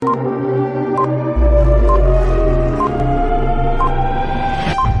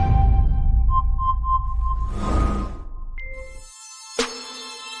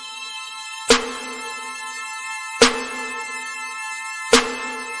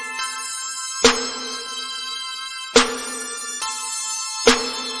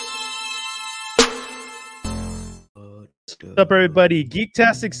up, everybody?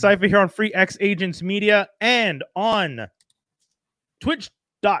 Geektastic Cypher here on Free X Agents Media and on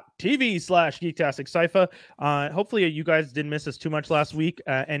twitch.tv/Geektastic Cypher. Hopefully you guys didn't miss us too much last week.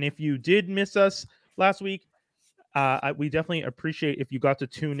 And if you did miss us last week, we definitely appreciate if you got to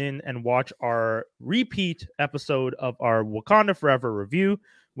tune in and watch our repeat episode of our Wakanda Forever review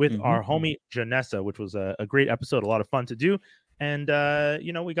with our homie Janessa, which was a great episode, a lot of fun to do. And,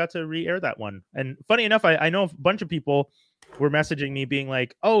 we got to re-air that one. And funny enough, I know a bunch of people were messaging me being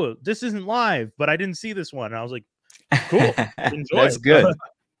like, oh, this isn't live, but I didn't see this one. And I was like, cool. Enjoy. That's good.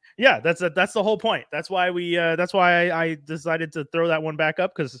 Yeah, that's the whole point. That's why I decided to throw that one back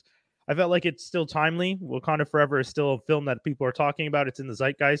up, because I felt like it's still timely. Wakanda Forever is still a film that people are talking about. It's in the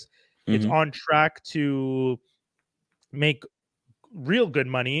zeitgeist. It's on track to make real good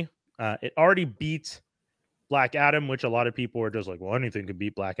money. It already beat Black Adam, which a lot of people are just like, well, anything could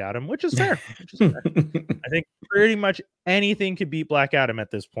beat Black Adam, which is fair. I think pretty much anything could beat Black Adam at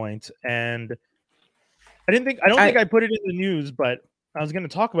this point. And I don't think I put it in the news, but I was going to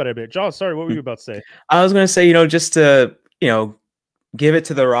talk about it a bit. Jaws, sorry, what were you about to say? I was going to say, just to, give it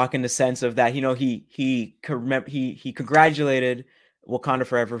to The Rock in the sense of that, he congratulated Wakanda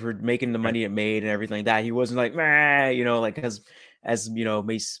Forever for making the money it made and everything like that. He wasn't like, like as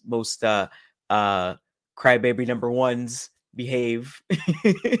most crybaby number ones behave.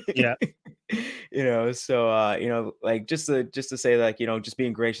 Yeah. So like just to say, like, just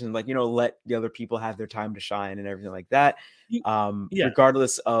being gracious and, like, let the other people have their time to shine and everything like that.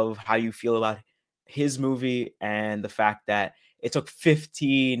 Regardless of how you feel about his movie and the fact that it took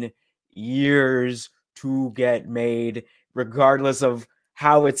 15 years to get made, regardless of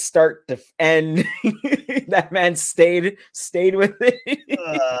how it start to end, that man stayed with it.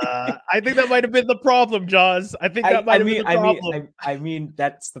 I think that might have been the problem, Jaws. I think that might have been the problem. I mean,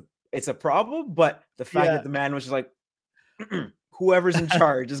 it's a problem, but the fact that the man was just like, whoever's in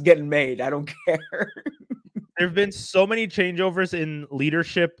charge is getting made. I don't care. There have been so many changeovers in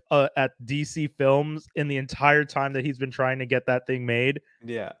leadership at DC Films in the entire time that he's been trying to get that thing made.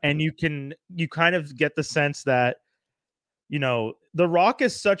 Yeah. And you kind of get the sense that, The Rock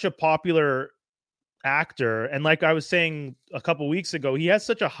is such a popular actor. And like I was saying a couple weeks ago, he has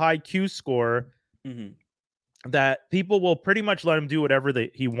such a high Q score that people will pretty much let him do whatever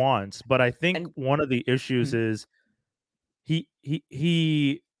he wants. But I think one of the issues is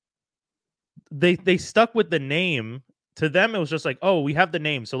they stuck with the name. To them, it was just like, oh, we have the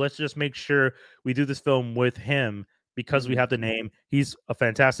name, so let's just make sure we do this film with him because we have the name. He's a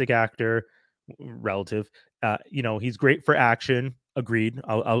fantastic actor, relative. He's great for action. Agreed.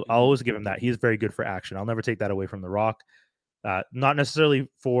 I'll always give him that. He's very good for action. I'll never take that away from The Rock. Not necessarily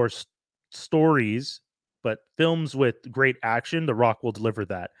for stories, but films with great action, The Rock will deliver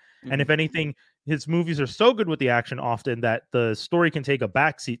that. And if anything, his movies are so good with the action often that the story can take a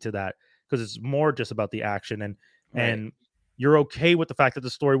backseat to that, because it's more just about the action. And you're okay with the fact that the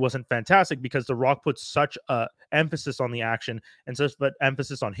story wasn't fantastic because The Rock puts such a emphasis on the action and such an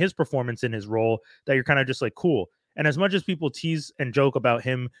emphasis on his performance in his role that you're kind of just like, cool. And as much as people tease and joke about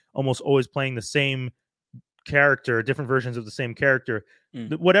him almost always playing the same character, different versions of the same character,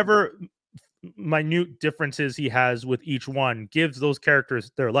 whatever minute differences he has with each one gives those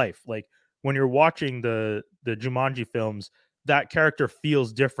characters their life. Like when you're watching the Jumanji films, that character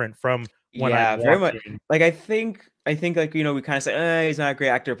feels different from when I'm very much. watching. Like I think like, we kind of say, he's not a great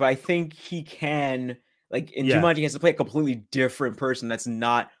actor, but I think he can, like in Jumanji, he has to play a completely different person that's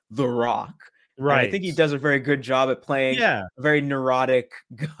not The Rock. Right. And I think he does a very good job at playing a very neurotic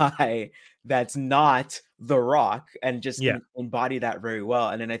guy that's not The Rock, and just embody that very well.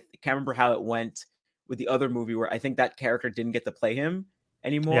 And then I can't remember how it went with the other movie where I think that character didn't get to play him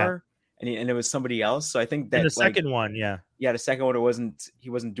anymore. And it was somebody else. So I think that in the second one, the second one, he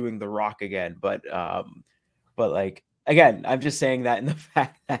wasn't doing The Rock again. But like, again, I'm just saying that in the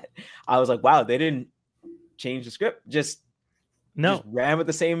fact that I was like, wow, they didn't change the script. Just ran with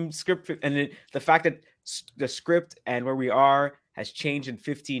the same script. And the fact that the script and where we are has changed in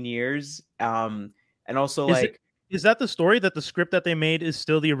 15 years. And also, is that the story, that the script that they made is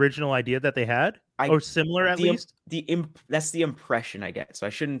still the original idea that they had, or similar at least? That's the impression I get. So I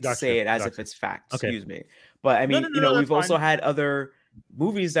shouldn't say it as if it's fact. Okay. Excuse me. But I mean, we've also had other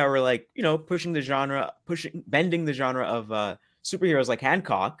movies that were like, pushing the genre, bending the genre of superheroes, like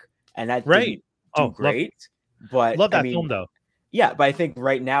Hancock, and that didn't do great. But love that film though. Yeah, but I think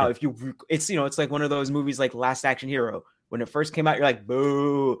right now, if it's like one of those movies like Last Action Hero. When it first came out, you're like,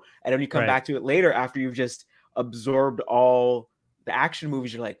 boo. And then you come back to it later after you've just absorbed all the action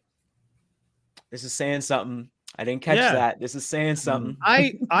movies, you're like, this is saying something. I didn't catch that. This is saying something.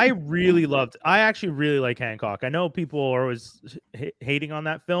 I really loved. I actually really like Hancock. I know people are always hating on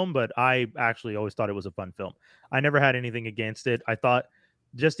that film, but I actually always thought it was a fun film. I never had anything against it. I thought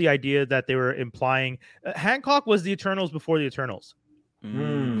just the idea that they were implying Hancock was the Eternals before the Eternals.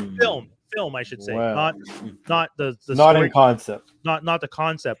 Film, I should say, not the not story, in concept, not the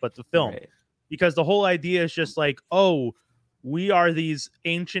concept, but the film, because the whole idea is just like, oh, we are these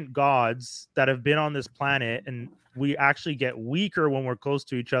ancient gods that have been on this planet, and we actually get weaker when we're close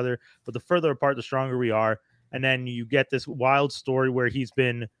to each other, but the further apart, the stronger we are. And then you get this wild story where he's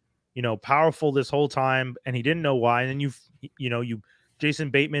been, powerful this whole time, and he didn't know why. And then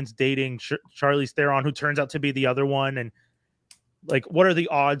Jason Bateman's dating Charlize Theron, who turns out to be the other one, and like, what are the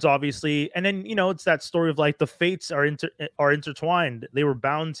odds, obviously? And then it's that story of like the fates are intertwined. They were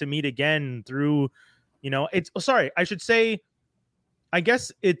bound to meet again through, I should say, I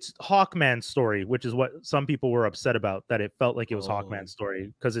guess it's Hawkman's story, which is what some people were upset about, that it felt like it was Hawkman's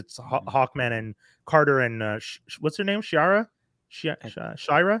story, because it's Hawkman and Carter and what's her name? Shira, the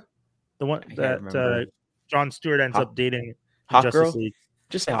one that Jon Stewart ends up dating. Hawkgirl.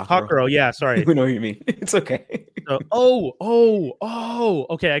 Just say Hawkgirl. Yeah, sorry. We know what you mean. It's okay. So,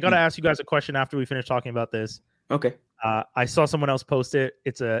 okay. I gotta ask you guys a question after we finish talking about this. Okay. I saw someone else post it.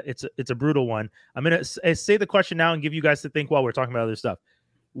 It's a brutal one. I'm gonna say the question now and give you guys to think while we're talking about other stuff.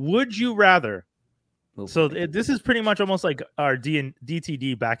 Would you rather? So this is pretty much almost like our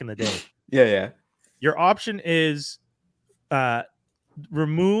DTD back in the day. Yeah. Your option is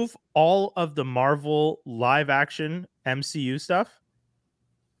remove all of the Marvel live action MCU stuff,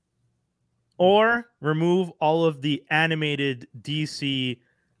 or remove all of the animated DC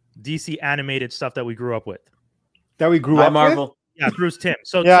animated stuff that we grew up with. That we grew up Marvel. With? Yeah, Bruce Timm.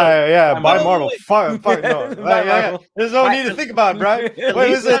 Yeah. By Marvel. Fuck no. There's no need to think about, bro. What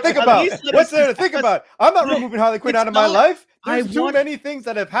is there to think about? What's there to think about? I'm not removing Harley Quinn out of my life. There's too many things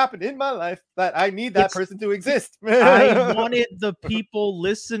that have happened in my life that I need that person to exist. I wanted the people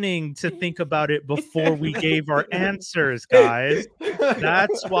listening to think about it before we gave our answers, guys.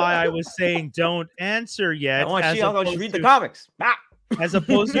 That's why I was saying don't answer yet. I want you to read the comics. As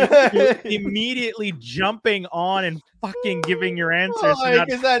opposed to immediately jumping on and fucking giving your answers.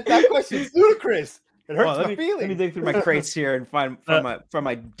 That question's ludicrous. It hurts my feelings. Let me dig through my crates here and find from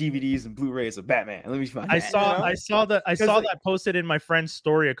my DVDs and Blu-rays of Batman. Let me find. I saw that posted in my friend's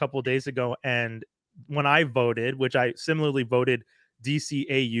story a couple of days ago, and when I voted, which I similarly voted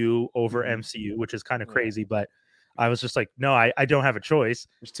DCAU over MCU, which is kind of crazy, but I was just like, no, I don't have a choice.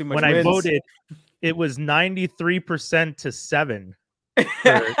 There's too much. When I voted, it was 93% to 7.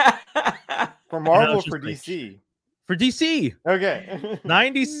 For Marvel, for DC. For DC. Okay.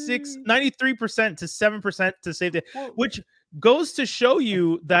 93% to 7% to save the, which goes to show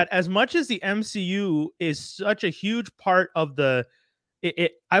you that as much as the MCU is such a huge part of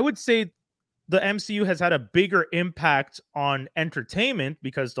I would say the MCU has had a bigger impact on entertainment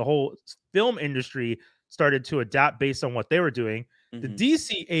because the whole film industry started to adapt based on what they were doing. The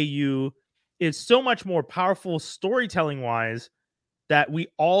DCAU is so much more powerful storytelling wise that we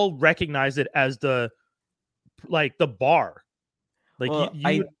all recognize it as the bar. Like,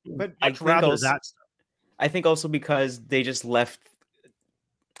 but I'd rather that stuff. I think also because they just left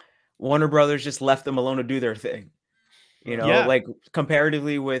Warner Brothers just left them alone to do their thing. Like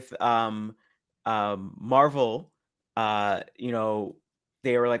comparatively with Marvel,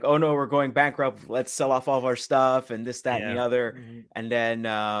 they were like, oh no, we're going bankrupt. Let's sell off all of our stuff and this, that, and the other. And then,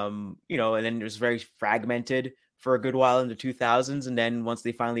 and then it was very fragmented for a good while in the 2000s. And then once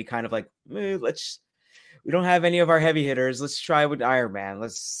they finally kind of like, we don't have any of our heavy hitters. Let's try with Iron Man.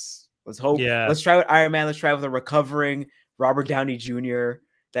 Let's hope. Yeah. Let's try with Iron Man. Let's try with a recovering Robert Downey Jr.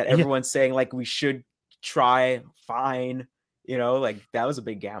 that everyone's saying like we should try. Fine. Like that was a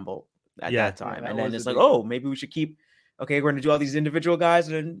big gamble at that time. And then it's like, oh, maybe we should keep, okay, we're going to do all these individual guys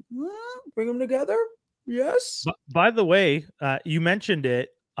and then bring them together. Yes. By the way, you mentioned it,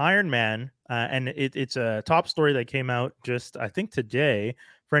 Iron Man, and it's a top story that came out just, I think, today.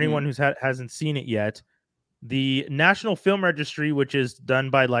 For anyone who hasn't seen it yet, the National Film Registry, which is done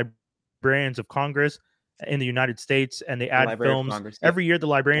by Librarians of Congress in the United States, and they add films every year. The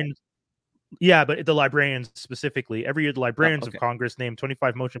librarians, but the librarians specifically, every year the Librarians of Congress name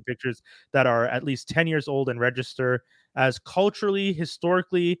 25 motion pictures that are at least 10 years old and register as culturally,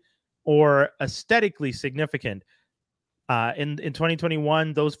 historically, or aesthetically significant. In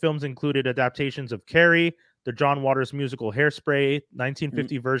 2021, those films included adaptations of Carrie, the John Waters musical Hairspray,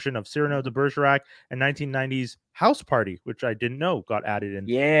 1950 version of Cyrano de Bergerac, and 1990s House Party, which I didn't know got added in.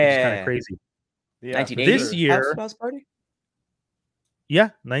 Yeah, which is kind of crazy. Yeah. This year, House Party. Yeah,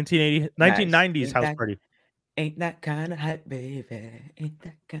 1990s House Party. Ain't that kind of hype, baby. Ain't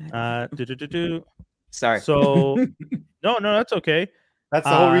that kind of... Sorry. So no, that's okay. That's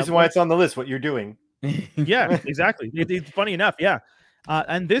the whole reason why it's on the list, what you're doing. Yeah, exactly. It's funny enough. Yeah.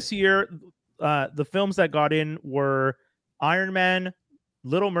 And this year, the films that got in were Iron Man,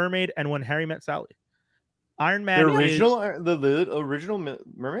 Little Mermaid, and When Harry Met Sally. Iron Man, the original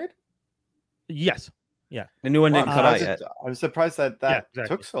Mermaid. Yes. Yeah. The new one didn't come out yet. I'm surprised that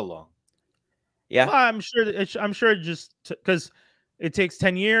took so long. Yeah. Well, I'm sure just because it takes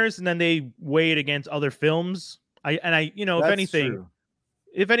 10 years and then they weigh it against other films. If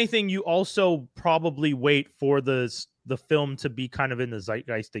anything, you also probably wait for the film to be kind of in the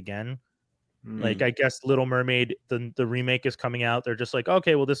zeitgeist again. Like, I guess Little Mermaid, the remake is coming out. They're just like,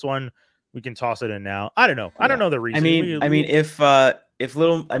 okay, well, this one we can toss it in now. I don't know. I don't know the reason. If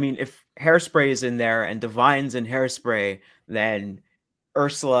Hairspray is in there and Divine's in Hairspray, then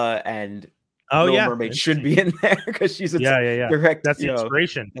Ursula and Little Mermaid should be in there because she's a direct. That's the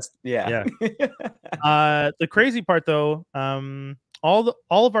inspiration. Yeah. The crazy part, though, all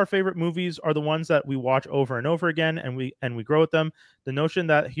of our favorite movies are the ones that we watch over and over again, and we grow with them. The notion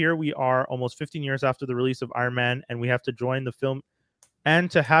that here we are almost 15 years after the release of Iron Man, and we have to join the film, and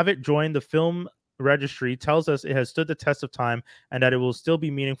to have it join the film registry tells us it has stood the test of time and that it will still be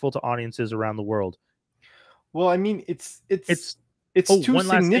meaningful to audiences around the world. Well, I mean, it's too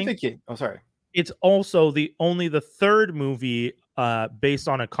significant. Oh, sorry. It's also only the third movie based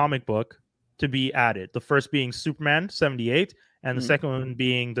on a comic book to be added. The first being Superman 78, and the second one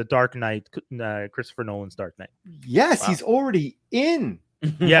being The Dark Knight, Christopher Nolan's Dark Knight. Yes, he's already in.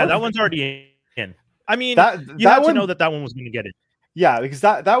 Yeah, that one's already in. I mean, you have to know that one was going to get it. Yeah, because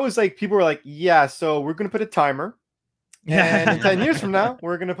that was like, people were like, yeah, so we're going to put a timer. And 10 years from now,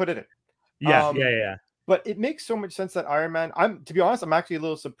 we're going to put it in. Yeah. But it makes so much sense that Iron Man, to be honest, I'm actually a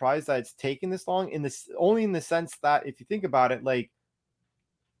little surprised that it's taken this long, only in the sense that if you think about it, like,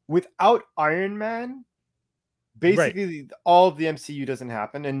 without Iron Man, basically all of the MCU doesn't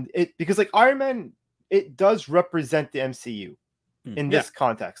happen. And because like Iron Man, it does represent the MCU in this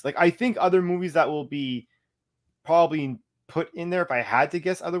context. Like, I think other movies that will be probably put in there, if I had to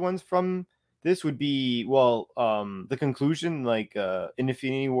guess other ones from this, would be the conclusion, like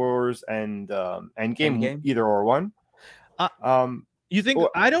Infinity Wars and Endgame. Either or one. You think?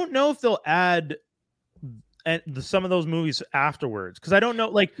 I don't know if they'll add some of those movies afterwards, because I don't know.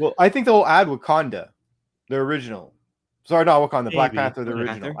 Like, well, I think they'll add Wakanda, the original. Sorry, not Wakanda. Maybe. Black Panther, the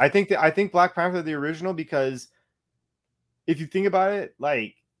original. I think Black Panther, the original, because if you think about it,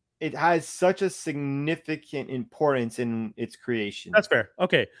 like, it has such a significant importance in its creation. That's fair.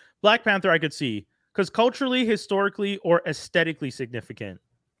 Okay. Black Panther I could see, because culturally, historically, or aesthetically significant.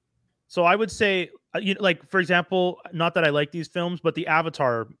 So I would say, like, for example, not that I like these films, but the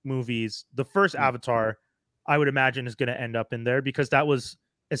Avatar movies, the first Avatar, I would imagine is going to end up in there, because that was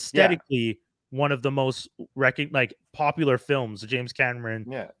aesthetically one of the most popular films, James Cameron,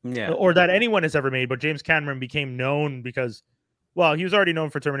 or that anyone has ever made. But James Cameron became known because, well, he was already known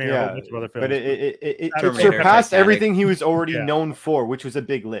for Terminator and a bunch of other films. But it surpassed everything he was already known for, which was a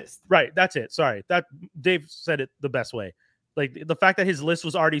big list. Right, that's it. Sorry, that Dave said it the best way. Like, the fact that his list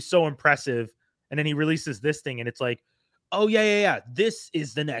was already so impressive, and then he releases this thing, and it's like, oh yeah, this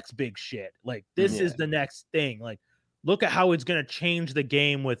is the next big shit. Like, this is the next thing. Like, look at how it's gonna change the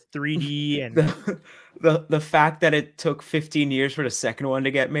game with 3D and the fact that it took 15 years for the second one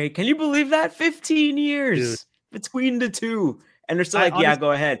to get made. Can you believe that? 15 years between the two. And they're still like,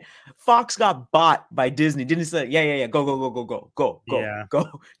 go ahead. Fox got bought by Disney. Didn't say, go.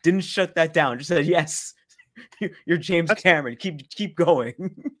 Didn't shut that down. Just said, yes, you're James Cameron. Keep going.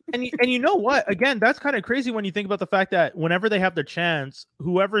 and you know what? Again, that's kind of crazy when you think about the fact that whenever they have the chance,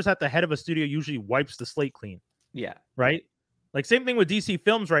 whoever's at the head of a studio usually wipes the slate clean. Yeah. Right? Like, same thing with DC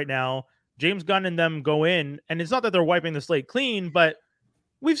Films right now. James Gunn and them go in, and it's not that they're wiping the slate clean, but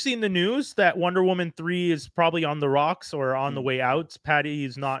we've seen the news that Wonder Woman 3 is probably on the rocks or on the way out. Patty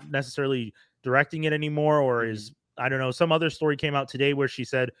is not necessarily directing it anymore, or is, I don't know, some other story came out today where she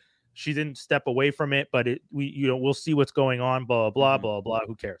said she didn't step away from it, but we'll see what's going on, blah, blah, blah, blah.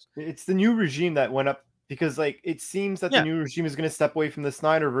 Who cares? It's the new regime that went up, because like, it seems that the new regime is going to step away from the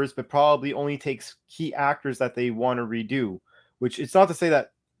Snyderverse, but probably only takes key actors that they want to redo, which it's not to say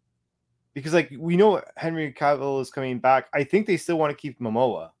that, because like, we know Henry Cavill is coming back. I think they still want to keep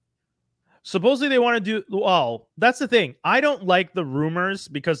Momoa. Supposedly they want to do, well, that's the thing. I don't like the rumors,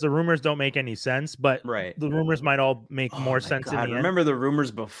 because the rumors don't make any sense, but the rumors might all make more sense in the end. Remember the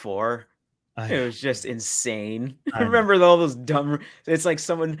rumors before? It was just insane. Remember all those dumb, it's like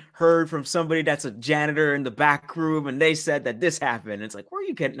someone heard from somebody that's a janitor in the back room, and they said that this happened. It's like, where are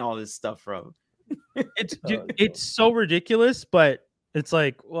you getting all this stuff from? It's so ridiculous, but it's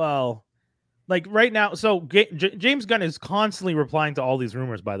like, well, like right now. So James Gunn is constantly replying to all these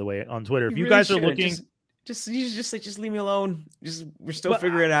rumors, by the way, on Twitter. If you guys are looking, just leave me alone. We're still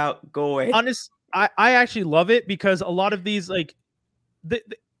figuring it out. Go away. I actually love it because a lot of these, like,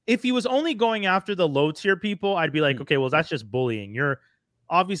 if he was only going after the low tier people, I'd be like, okay, well, that's just bullying. You're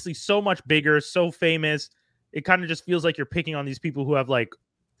obviously so much bigger, so famous. It kind of just feels like you're picking on these people who have like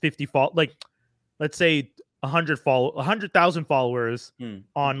 50 like, let's say 100,000 followers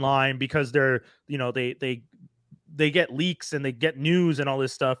online because they're, they get leaks and they get news and all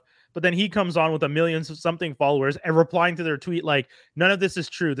this stuff. But then he comes on with 1 million something followers and replying to their tweet like, none of this is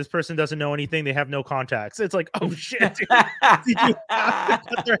true. This person doesn't know anything. They have no contacts. It's like, oh shit, dude. Did you have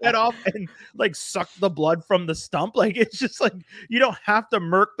to cut their head off and like suck the blood from the stump? Like, it's just like, you don't have to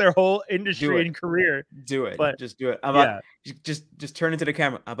murk their whole industry and career. Do it. But just do it. Just turn into the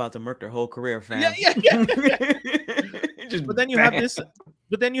camera. I'm about to murk their whole career, fam. Yeah. But then you have this.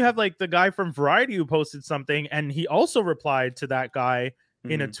 But then you have like the guy from Variety who posted something, and he also replied to that guy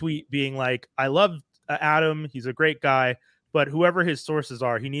in a tweet being like, I love Adam. He's a great guy, but whoever his sources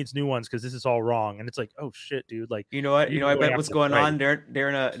are, he needs new ones because this is all wrong. And it's like, oh shit, dude. Like, you know what? I bet what's going on. They're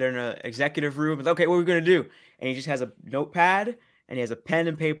in a executive room. It's okay, what are we gonna do? And he just has a notepad and he has a pen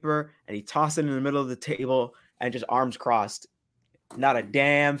and paper and he tosses it in the middle of the table and just arms crossed. Not a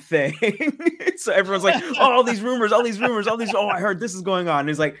damn thing. So everyone's like, oh, all these rumors. Oh, I heard this is going on. And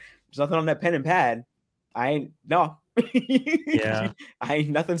he's like, there's nothing on that pen and pad.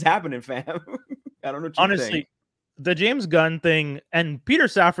 Nothing's happening, fam. I don't know what you honestly think. The James Gunn thing and Peter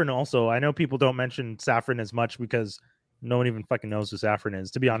Safran also, I know people don't mention Safran as much because no one even fucking knows who Safran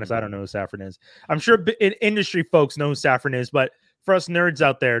is. To be honest, I don't know who Safran is. I'm sure industry folks know who Safran is, but for us nerds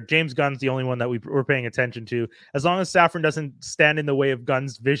out there, James Gunn's the only one that we're paying attention to. As long as Safran doesn't stand in the way of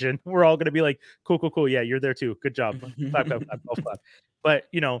Gunn's vision, we're all going to be like, cool. Yeah, you're there too. Good job. Clap. But,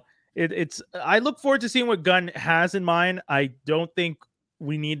 it's I look forward to seeing what Gunn has in mind. I don't think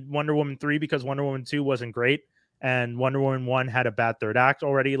we need Wonder Woman 3 because Wonder Woman 2 wasn't great. And Wonder Woman 1 had a bad third act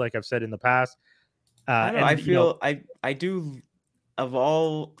already, like I've said in the past. I do of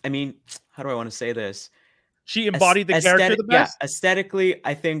all, I mean, how do I want to say this? She embodied the character the best. Yeah, aesthetically,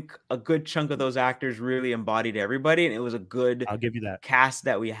 I think a good chunk of those actors really embodied everybody, and it was a good I'll give you that cast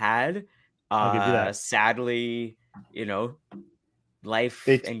that we had. I'll give you that. Sadly, life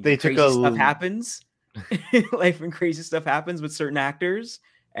and they crazy stuff happens. Life and crazy stuff happens with certain actors,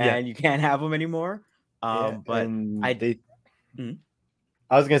 and you can't have them anymore. I was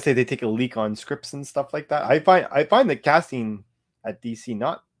gonna say they take a leak on scripts and stuff like that. I find the casting at DC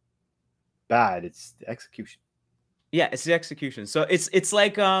not bad. It's the execution. Yeah, it's the execution. So it's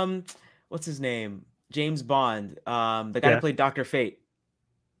like what's his name? James Bond. The guy who played Dr. Fate.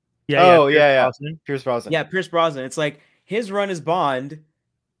 Pierce Brosnan. Yeah, Pierce Brosnan. It's like his run as Bond.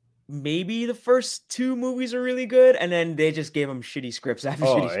 Maybe the first 2 movies are really good, and then they just gave him shitty scripts after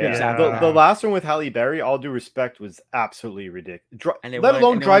shitty scripts after. The last one with Halle Berry, all due respect, was absolutely ridiculous. Let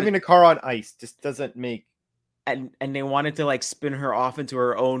alone driving a car on ice, just doesn't make. And they wanted to like spin her off into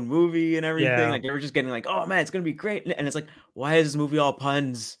her own movie and everything. Yeah. Like they were just getting like, oh man, it's gonna be great. And it's like, why is this movie all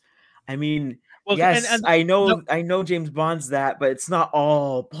puns? I mean, yes, and I know James Bond's that, but it's not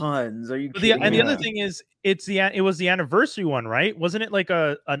all puns. Are you kidding me? And the other thing is, it was the anniversary one, right? Wasn't it like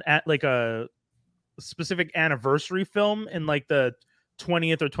a specific anniversary film in like the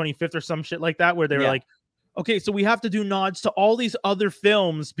 20th or 25th or some shit like that, where they were like, okay, so we have to do nods to all these other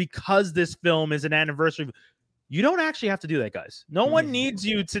films because this film is an anniversary. You don't actually have to do that, guys. No one needs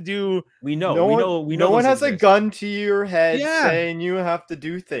you to do. We know. No one has a gun to your head saying you have to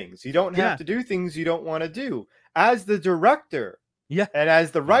do things. You don't have to do things you don't want to do. As the director, and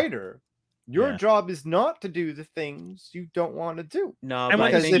as the writer, your job is not to do the things you don't want to do. No,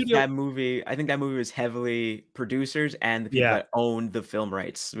 but I think that movie was heavily producers and the people that owned the film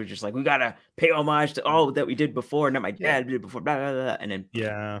rights. We're just like, we gotta pay homage to all that we did before, and that my dad did before, blah, blah, blah, and then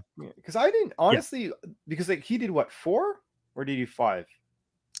because I didn't honestly because like he did what 4 or did he 5?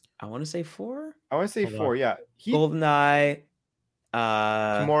 I want to say 4. I want to say 4. Yeah, GoldenEye.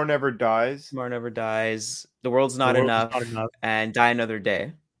 Tomorrow Never Dies. The World's Not Enough. And Die Another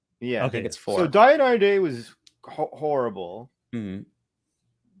Day. Yeah, I think it's 4. So Die Another Day was horrible. Mm-hmm.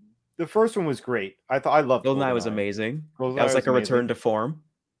 The first one was great. I loved GoldenEye. Was amazing. That was like a return to form.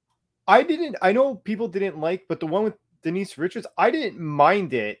 I know people didn't like, but the one with Denise Richards, I didn't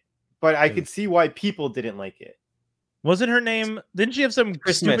mind it, but I could see why people didn't like it. Wasn't her name? Didn't she have some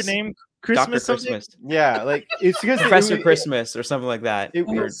stupid name? Christmas. Yeah, like it's because Professor Christmas or something like that. It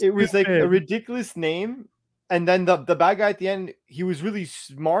was like a ridiculous name. And then the bad guy at the end, he was really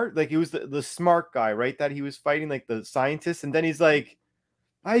smart. Like he was the smart guy, right? That he was fighting like the scientist. And then he's like,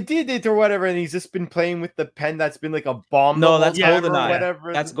 I did it or whatever. And he's just been playing with the pen that's been like a bomb. No, that's GoldenEye.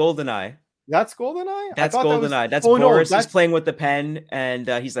 Whatever. That's GoldenEye. That's GoldenEye? That's GoldenEye. That's Boris. He's playing with the pen and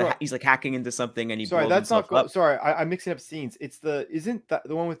he's like hacking into something and he blows himself up. Sorry, I'm mixing up scenes. Isn't that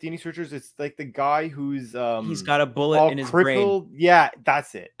the one with Danny Searchers? It's like the guy who's he's got a bullet in his brain. Yeah,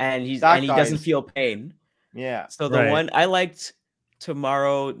 that's it. And he doesn't feel pain. Yeah. So the one I liked,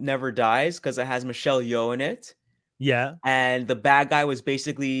 Tomorrow Never Dies, because it has Michelle Yeoh in it. Yeah. And the bad guy was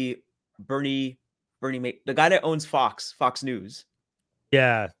basically the guy that owns Fox News.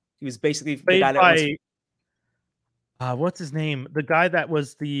 Yeah. He was basically the guy that owns... what's his name? The guy that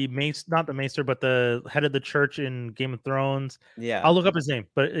was not the maester, but the head of the church in Game of Thrones. Yeah. I'll look up his name,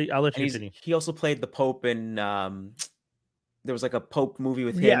 but I'll let you continue. He also played the Pope in there was like a Pope movie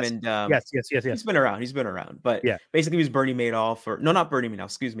with him and yes. He's been around. But yeah, basically he was Bernie Madoff not Bernie Madoff,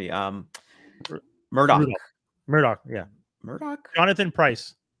 excuse me. Murdoch. Yeah. Murdoch? Jonathan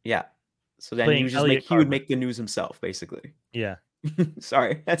Pryce. Yeah. So then he would make the news himself, basically. Yeah.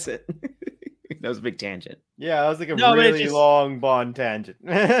 Sorry, that's it. That was a big tangent. Yeah, that was like a really long Bond tangent.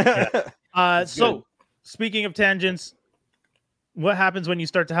 Yeah. So speaking of tangents, what happens when you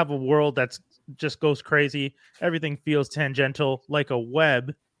start to have a world that's just goes crazy? Everything feels tangential, like a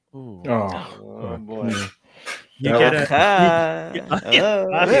web. Ooh. Oh boy. You get a you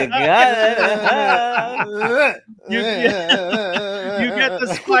get the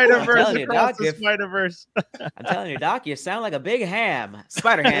Spider-Verse across the Spider-Verse. I'm telling you, Doc, you sound like a big ham.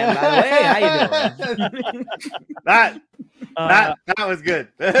 Spider Ham, by the way. How you doing? That was good.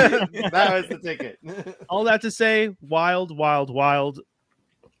 That was the ticket. All that to say, wild.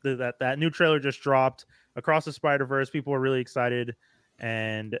 That new trailer just dropped across the Spider-Verse. People are really excited,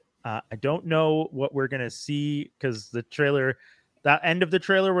 and I don't know what we're gonna see because the trailer, that end of the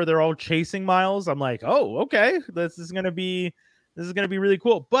trailer where they're all chasing Miles, I'm like, oh, okay, this is gonna be really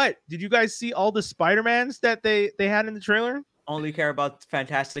cool. But did you guys see all the Spider-Mans that they had in the trailer? Only care about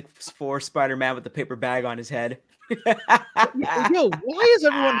Fantastic Four Spider-Man with the paper bag on his head. Yo, why is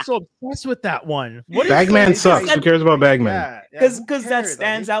everyone so obsessed with that one? Bagman sucks. Who cares about Bagman? Because that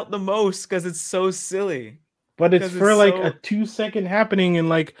stands out the most because it's so silly. But it's for like a 2-second happening, and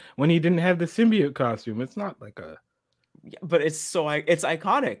like when he didn't have the symbiote costume, it's not like a. Yeah, but it's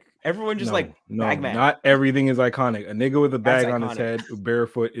iconic. Everyone just Bagman. Not everything is iconic. A nigga with a bag on his head,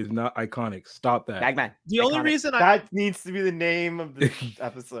 barefoot, is not iconic. Stop that. Bagman. The only reason that needs to be the name of the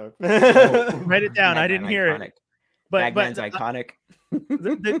episode. Write it down. I didn't hear it. But Bagman's iconic.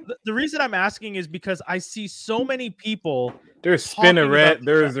 The reason I'm asking is because I see so many people. There's Spinneret.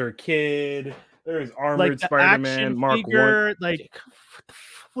 There's their kid. There's Armored Spider-Man, Mark figure, 1.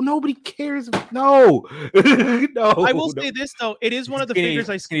 Well, nobody cares. No. No. I will say this though, it is one of the figures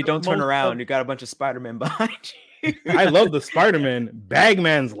I see. Don't turn around. You got a bunch of Spider-Man behind you. I love the Spider-Man.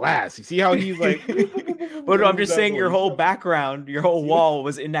 Bagman's last. You see how he's like. But I'm just saying, your whole background, your whole wall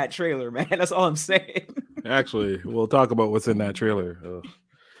was in that trailer, man. That's all I'm saying. Actually, we'll talk about what's in that trailer.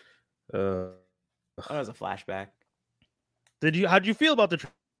 That was a flashback. How'd you feel about the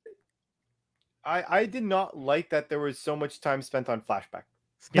trailer? I did not like that there was so much time spent on flashback.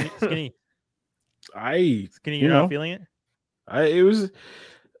 Skinny. You're not feeling it?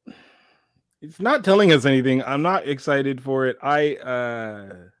 It's not telling us anything. I'm not excited for it.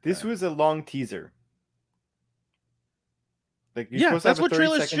 This was a long teaser. Like that's what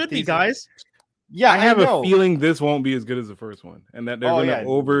trailers should be, guys. Yeah, I have a feeling this won't be as good as the first one, and that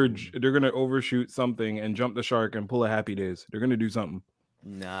they're gonna overshoot something and jump the shark and pull a Happy Days. They're gonna do something.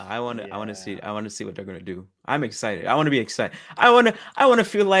 Nah, I want to see what they're gonna do. I'm excited. I want to be excited. I want to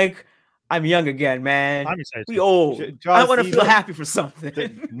feel like I'm young again, man. I'm excited. We old. I want to feel happy for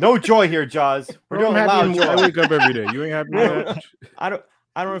something. No joy here, Jaws. We're doing loud joy. I wake up every day. You ain't happy with that?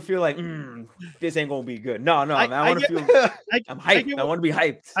 I don't feel like this ain't gonna be good. No, I want to feel. I'm hyped. I want to be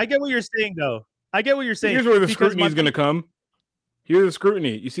hyped. I get what you're saying, though. I get what you're saying. Here's where the scrutiny is gonna come. Here's the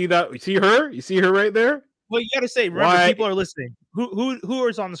scrutiny. You see that? You see her? You see her right there? Well, you got to say, remember, people are listening. Who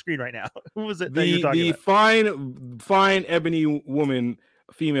is on the screen right now? Who was it? The fine ebony woman,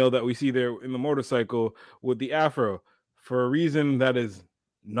 female that we see there in the motorcycle with the afro, for a reason that is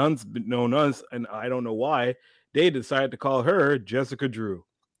none's known us, and I don't know why they decided to call her Jessica Drew.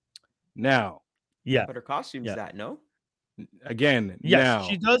 Now, yeah, but her costume's that no. Again, yes, now,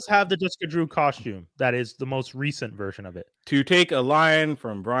 she does have the Jessica Drew costume. That is the most recent version of it. To take a line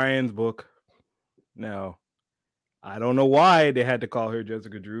from Brian's book. Now, I don't know why they had to call her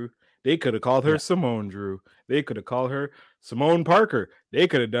Jessica Drew. They could have called her Simone Drew. They could have called her Simone Parker. They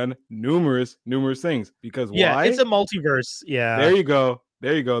could have done numerous things. Because why? It's a multiverse. Yeah. There you go.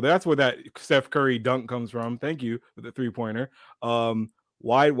 That's where that Steph Curry dunk comes from. Thank you for the 3-pointer.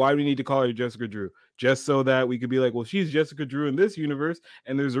 Why do we need to call her Jessica Drew? Just so that we could be like, well, she's Jessica Drew in this universe,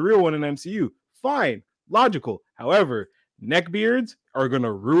 and there's a real one in MCU. Fine, logical. However, neckbeards are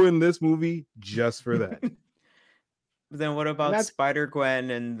gonna ruin this movie just for that. Then what about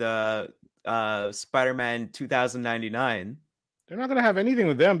Spider-Gwen and the Spider-Man 2099? They're not gonna have anything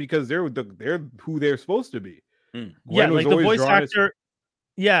with them because they're who they're supposed to be. Yeah, like the voice actor.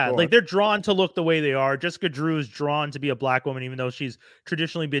 Like they're drawn to look the way they are. Jessica Drew is drawn to be a black woman, even though she's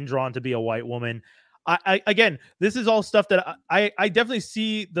traditionally been drawn to be a white woman. I again, this is all stuff that I definitely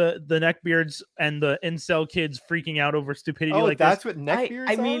see the neckbeards and the incel kids freaking out over stupidity. Oh, like that's this. What neckbeards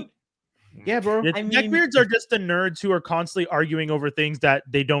are? I mean, yeah, bro. Neckbeards are just the nerds who are constantly arguing over things that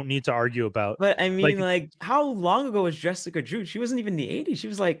they don't need to argue about. But I mean, like how long ago was Jessica Drew? She wasn't even in the 80s. She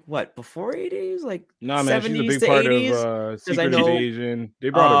was like what, before 80s? Like no, man, she's a big part 80s? Of Secret Invasion. They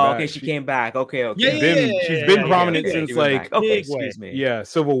brought her back. Okay, she came back. Okay. She's been prominent since like excuse me.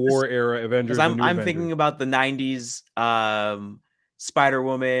 Civil War era Avengers. I'm thinking about the 90s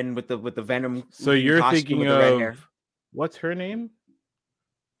Spider-Woman with the Venom. So you're thinking of what's her name?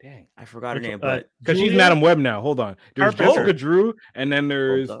 Dang, I forgot her name, but because she's Madam Web now. Hold on. There's Jessica Drew, and then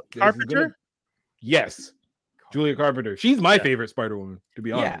there's Carpenter. Yes, Julia Carpenter. She's my favorite Spider-Woman, to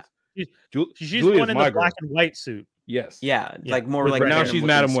be honest. She's the one in the black and white suit. Yes. Yeah, like more like. But now she's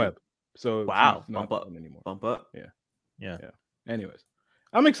Madam Web. So wow, bump up anymore. Bump up. Yeah. Anyways,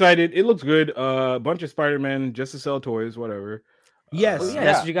 I'm excited. It looks good. A bunch of Spider-Man just to sell toys, whatever. Yes,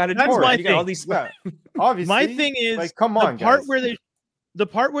 that's what you got to do. That's my thing. Got all these. Obviously, my thing is like, come on, the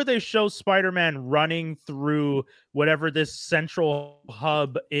part where they show Spider-Man running through whatever this central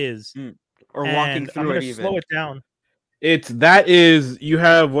hub is, or walking through. I'm gonna slow it down. You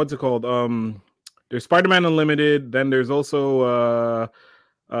have what's it called? There's Spider-Man Unlimited. Then there's also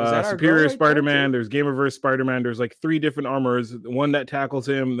Superior Spider-Man. There's Gamerverse Spider-Man. There's like 3 different armors. One that tackles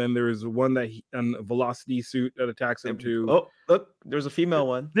him. Then there's one that a Velocity suit that attacks him too. Oh, look, there's a female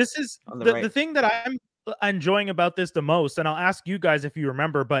one. This is the thing that I'm enjoying about this the most, and I'll ask you guys if you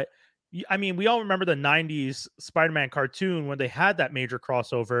remember, but I mean, we all remember the 90s Spider-Man cartoon when they had that major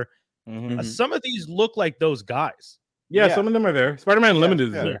crossover. Some of these look like those guys. Yeah, some of them are there. Spider-Man Limited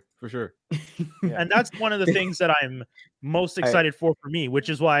is there for sure. And that's one of the things that I'm most excited for me, which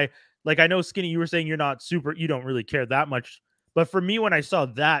is why, like, I know Skinny, you were saying you don't really care that much. But for me, when I saw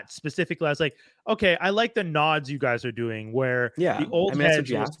that specifically, I was like, okay, I like the nods you guys are doing where the old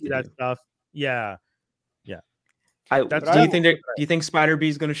heads will see that stuff. Yeah. Do you think Spider-Bee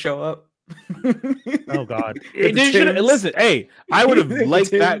is going to show up? Oh God! Listen, hey, I would have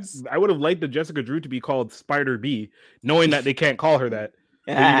liked that. I would have liked the Jessica Drew to be called Spider-Bee, knowing that they can't call her that.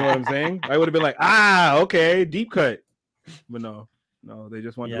 You know what I'm saying? I would have been like, okay, deep cut. But no, they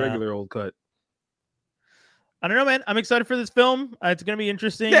just want the regular old cut. I don't know, man. I'm excited for this film. It's gonna be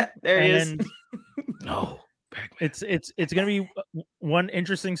interesting. Yeah, there he is. No, it's gonna be one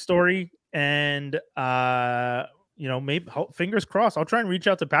interesting story, and maybe fingers crossed. I'll try and reach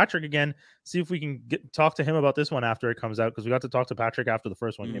out to Patrick again, see if we can talk to him about this one after it comes out, because we got to talk to Patrick after the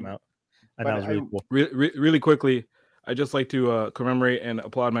first one came out, and that was really cool. Really quickly, I just like to commemorate and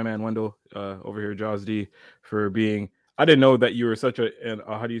applaud my man Wendell over here, Jaws D, for being. I didn't know that you were such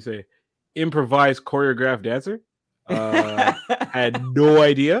how do you say, improvised choreographed dancer. Had no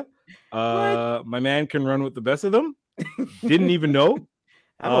idea. My man can run with the best of them. Didn't even know.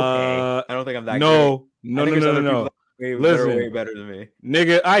 I'm okay. I don't think I'm that. No. Listen, way better than me,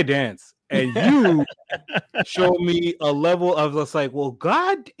 nigga. I dance, and you show me a level of just like, well,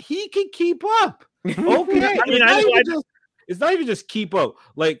 God, he can keep up. Okay, it's not even just keep up.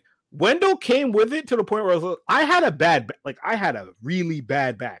 Like Wendell came with it to the point where I had a really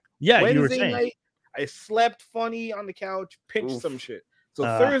bad back. Yeah, Wednesday you were saying. night, I slept funny on the couch, pinched some shit. So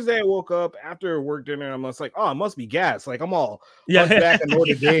Thursday I woke up after work dinner and I'm just like, it must be gas. Like I'm all back in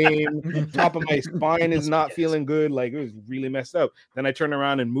Notre Dame. Top of my spine is not feeling good. Like it was really messed up. Then I turn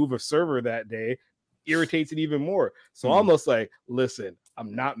around and move a server that day. Irritates it even more. So almost like, listen,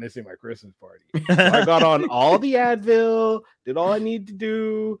 I'm not missing my Christmas party. So I got on all the Advil, did all I need to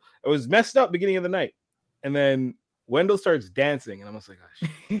do. I was messed up beginning of the night. And then Wendell starts dancing, and I'm just like, oh,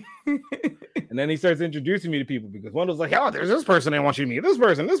 shit. And then he starts introducing me to people because Wendell's like, there's this person I want you to meet. This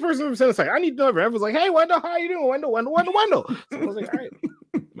person. It's like, I need to know everyone. Everyone's like, hey, Wendell, how you doing? Wendell. So I was like, all right,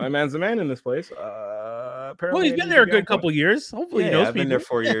 my man's the man in this place. Well, he's been there a good couple years. Hopefully, he knows I've been there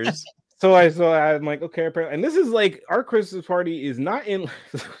 4 years. So I'm like, okay, apparently, and this is like our Christmas party is not in.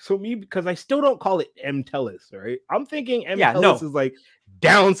 So me, because I still don't call it Mtellus, right? I'm thinking Mtellus is like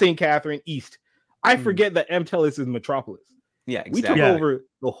down St. Catherine East. I forget that Mtellus is Metropolis. Yeah, exactly. We took over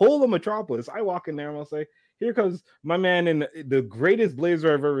the whole of Metropolis. I walk in there and I'll say, here comes my man in the greatest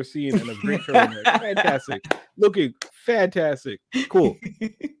blazer I've ever seen and a great turtleneck. Fantastic. Looking fantastic. Cool.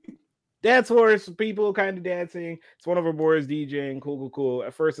 Dance floor, people kind of dancing. It's one of our boys DJing. Cool.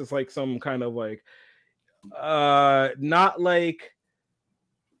 At first, it's like some kind of like, not like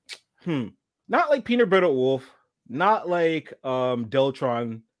Peanut Butter Wolf, not like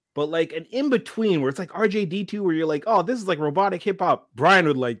Deltron, but like an in between where it's like RJD2, where you're like, oh, this is like robotic hip hop. Brian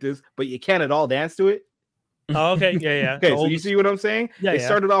would like this, but you can't at all dance to it. Oh, okay, yeah. Okay, so you see what I'm saying? Yeah, they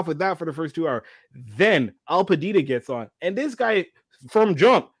started off with that for the first 2 hours. Then Al Padita gets on, and this guy from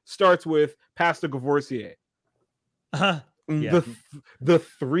jump starts with Pastor Gavorsier. The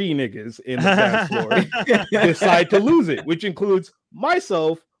three niggas in the dance floor decide to lose it, which includes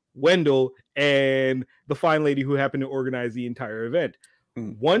myself, Wendell, and the fine lady who happened to organize the entire event.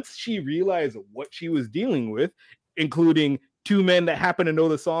 Once she realized what she was dealing with, including 2 men that happen to know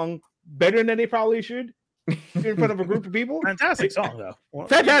the song better than they probably should, in front of a group of people. Fantastic song, though.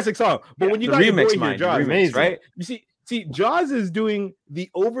 Fantastic song. But when you got your boy here, Jaws, remix, right? You see, Jaws is doing the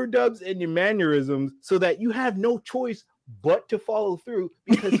overdubs and your mannerisms so that you have no choice but to follow through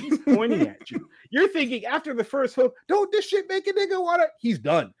because he's pointing at you. You're thinking after the first hook, don't this shit make a nigga wanna? He's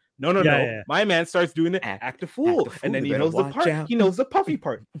done. No. Yeah. My man starts doing the act of fool, and then he knows the part. Out. He knows the puffy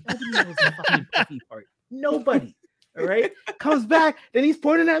part. Nobody knows the fucking puffy part. Nobody. All right, comes back, then he's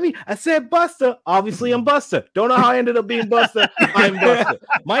pointing at me. I said Buster. Obviously, I'm Buster. Don't know how I ended up being Buster. I'm Buster.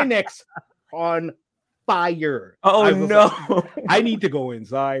 My neck's on fire. Oh no! I need to go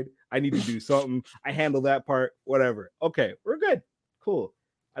inside. I need to do something. I handle that part. Whatever. Okay, we're good. Cool.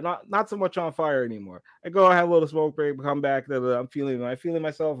 I'm not so much on fire anymore. I go have a little smoke break, come back. I'm feeling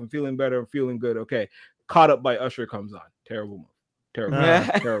myself. I'm feeling better. I'm feeling good. Okay. Caught Up by Usher comes on. Terrible move.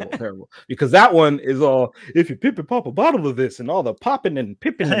 Terrible. Because that one is all, if you pip and pop a bottle of this and all the popping and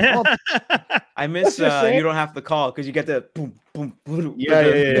pipping and all. I miss you don't have to call because you get the boom, boom, boom.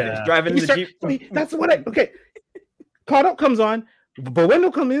 Yeah. Driving in the Jeep. That's what okay. Caught Up comes on, but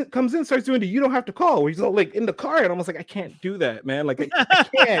Wendell comes in, starts doing the you don't have to call. He's all like in the car, and I'm almost like, I can't do that, man. Like I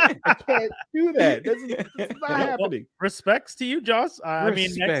can't do that. That's not happening. Respects to you, Joss. I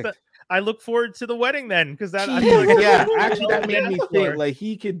mean, next I look forward to the wedding then, because that actually that made me think like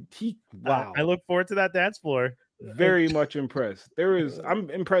wow. I look forward to that dance floor. Very much impressed. I'm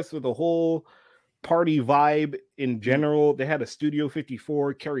impressed with the whole party vibe in general. They had a Studio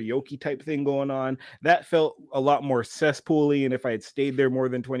 54 karaoke type thing going on. That felt a lot more cesspool-y, and if I had stayed there more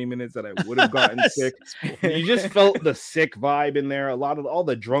than 20 minutes, that I would have gotten sick. You just felt the sick vibe in there. A lot of all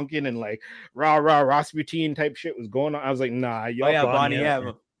the drunken and like rah Rasputin type shit was going on. I was like, nah, y'all. Bonnie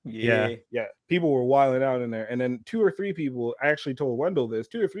M. Yeah. People were wilding out in there, and then 2 or 3 people. I actually told Wendell this.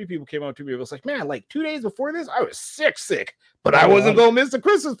 2 or 3 people came up to me. It was like, man, like 2 days before this, I was sick, but I wasn't gonna miss the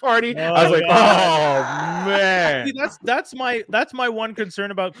Christmas party. I was like, oh man. See, that's my one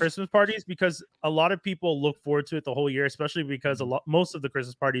concern about Christmas parties, because a lot of people look forward to it the whole year, especially because most of the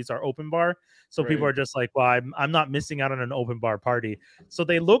Christmas parties are open bar. So people are just like, well, I'm not missing out on an open bar party. So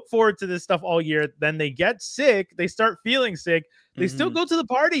they look forward to this stuff all year. Then they get sick. They start feeling sick. They still go to the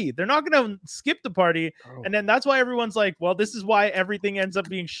party. They're not going to skip the party. And then that's why everyone's like, well, this is why everything ends up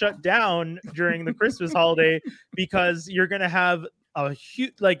being shut down during the Christmas holiday, because you're going to have a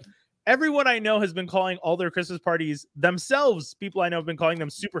huge, like, everyone I know has been calling all their Christmas parties themselves. People I know have been calling them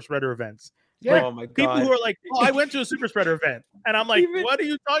super spreader events. Yeah. Like, oh my God. People who are like, oh, I went to a super spreader event. And I'm like, what are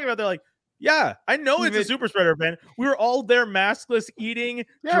you talking about? They're like, yeah, I know it's a super spreader event. We were all there maskless, eating,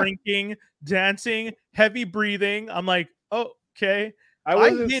 drinking, dancing, heavy breathing. I'm like, oh, okay. I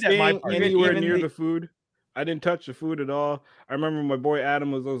wasn't staying anywhere near the food. I didn't touch the food at all. I remember my boy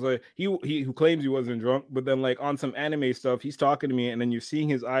Adam was like, he who claims he wasn't drunk, but then like on some anime stuff, he's talking to me, and then you're seeing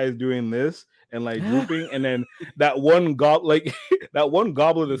his eyes doing this and like drooping, and then that one goblet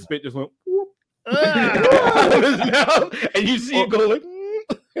of spit just went whoop. And you see it go like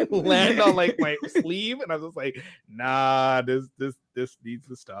and land on like my sleeve, and I was just like, nah, this needs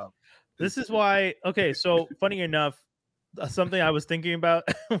to stop. This is why. Okay, so funny enough, something I was thinking about,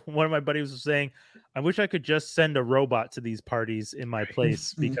 one of my buddies was saying, I wish I could just send a robot to these parties in my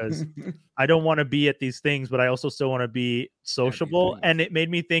place, because I don't want to be at these things, but I also still want to be sociable. And it made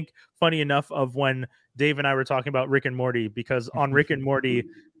me think, funny enough, of when Dave and I were talking about Rick and Morty, because on Rick and Morty,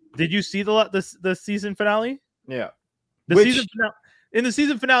 did you see the season finale? Yeah. Season finale. In the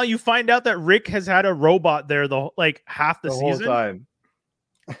season finale, you find out that Rick has had a robot there half the season. Whole time.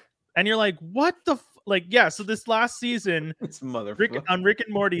 and you're like, what the like? Yeah. So this last season, Rick and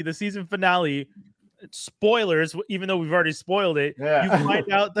Morty, the season finale. Spoilers, even though we've already spoiled it. Yeah. You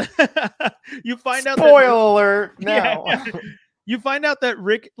find out that spoiler now. Yeah. You find out that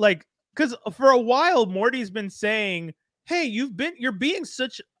Rick, like, because for a while Morty's been saying, "Hey, you're being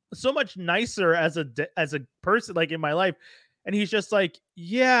so much nicer as a person, like in my life," and he's just like,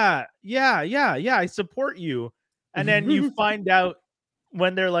 "Yeah, I support you." And then you find out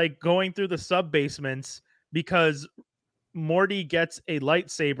when they're like going through the sub basements because Morty gets a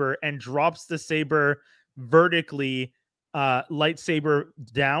lightsaber and drops the saber vertically, lightsaber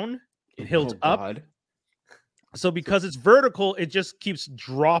down, hilt up. So because it's vertical, it just keeps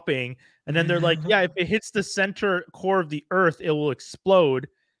dropping. And then they're like, yeah, if it hits the center core of the earth, it will explode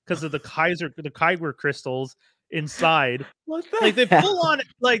because of the Kyber crystals inside. What the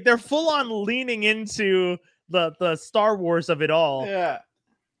like they're full on leaning into the Star Wars of it all. Yeah.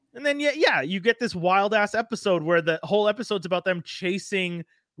 And then you get this wild ass episode where the whole episode's about them chasing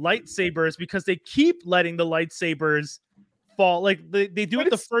lightsabers because they keep letting the lightsabers fall. Like they do it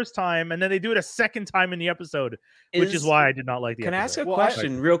the first time and then they do it a second time in the episode, which is why I did not like the episode. Can I ask a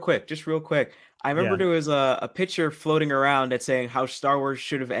question real quick? Just real quick. I remember there was a picture floating around that's saying how Star Wars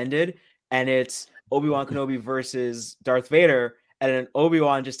should have ended, and it's Obi-Wan Kenobi versus Darth Vader, and then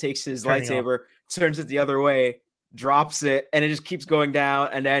Obi-Wan just takes his lightsaber, turns it the other way, drops it, and it just keeps going down,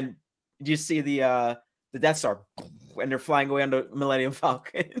 and then you see the Death Star when they're flying away on the Millennium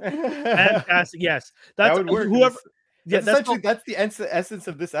Falcon. Fantastic. Yes, that would work. Whoever. Yeah, that's the essence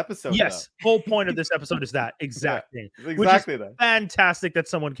of this episode. Yes, whole point of this episode is that exact thing. Exactly that. Fantastic that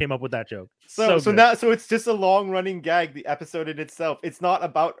someone came up with that joke. So it's just a long running gag. The episode in itself, it's not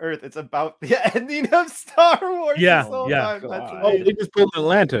about Earth. It's about the ending of Star Wars. Yeah. They just pulled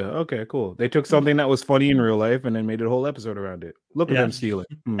Atlanta. Okay, cool. They took something that was funny in real life and then made a whole episode around it. Look at them steal it.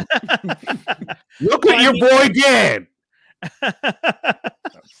 Look at your boy Dan.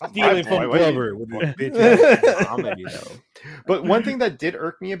 Stealing from Glover. But one thing that did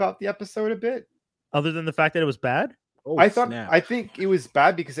irk me about the episode a bit, other than the fact that it was bad, I think it was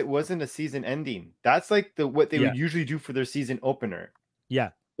bad because it wasn't a season ending. That's like what they would usually do for their season opener.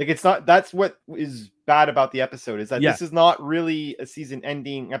 Yeah, like it's not. That's what is bad about the episode is that this is not really a season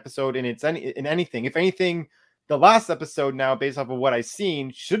ending episode, and it's in anything. If anything, the last episode now, based off of what I've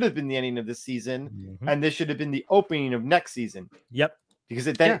seen, should have been the ending of this season, and this should have been the opening of next season. Yep.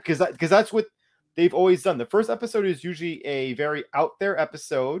 Because that's what they've always done. The first episode is usually a very out there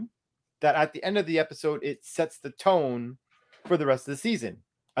episode that at the end of the episode, it sets the tone for the rest of the season,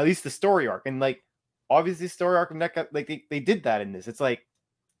 at least the story arc. And like, obviously story arc of NECA, like they did that in this. It's like,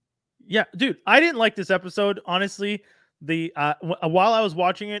 yeah, dude, I didn't like this episode. Honestly, while I was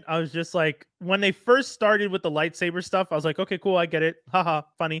watching it, I was just like, when they first started with the lightsaber stuff, I was like, okay, cool. I get it. Haha,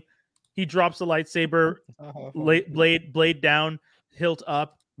 funny. He drops the lightsaber, blade down, hilt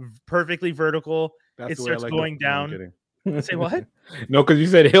up, perfectly vertical. It starts going down. Say what? No, because you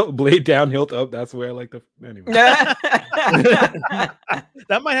said blade down, hilt up. That's where I like the anyway.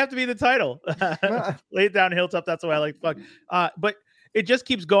 That might have to be the title. Blade down, hilt up. That's why I like the fuck. But it just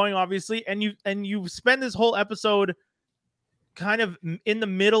keeps going, obviously, and you spend this whole episode kind of in the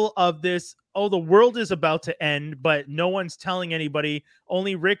middle of this. Oh, the world is about to end, but no one's telling anybody.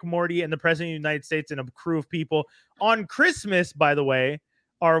 Only Rick, Morty, and the President of the United States and a crew of people on Christmas, by the way,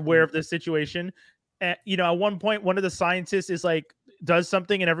 are aware of this situation. At one point, one of the scientists is like, does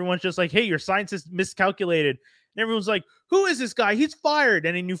something, and everyone's just like, hey, your science is miscalculated. And everyone's like, who is this guy? He's fired.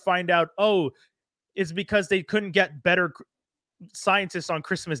 And then you find out, oh, it's because they couldn't get better scientists on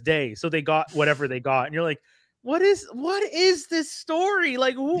Christmas Day. So they got whatever they got. And you're like, what is this story?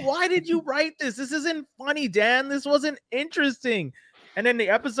 Like, why did you write this? This isn't funny, Dan. This wasn't interesting. And then the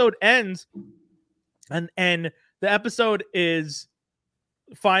episode ends, and the episode is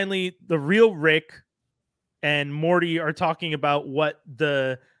finally the real Rick and Morty are talking about what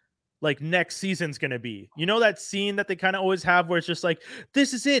the next season's gonna be. You know that scene that they kind of always have where it's just like,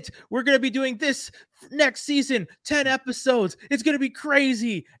 this is it, we're gonna be doing this next season, 10 episodes, it's gonna be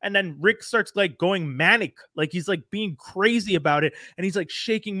crazy. And then Rick starts like going manic, like he's like being crazy about it, and he's like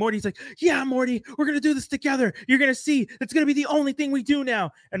shaking Morty. He's like, yeah, Morty, we're gonna do this together, you're gonna see, it's gonna be the only thing we do now.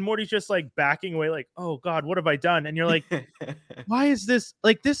 And Morty's just like backing away, like, oh god, what have I done? And you're like, why is this,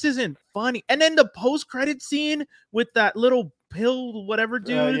 like, this isn't funny. And then the post-credit scene with that little pill whatever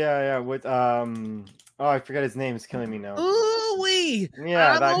dude, with I forgot his name, is killing me now. Ooh-wee.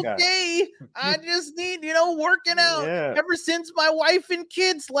 Yeah, I'm okay. I just need, working out. Ever since my wife and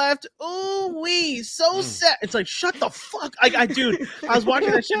kids left. Ooh-wee. So sad. It's like, shut the fuck. Dude, I was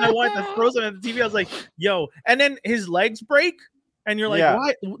watching that shit and I wanted to throw something at the TV. I was like, yo. And then his legs break And you're like,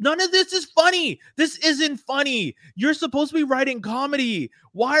 why? None of this is funny. This isn't funny. You're supposed to be writing comedy.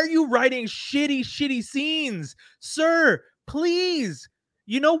 Why are you writing shitty scenes? Sir, please.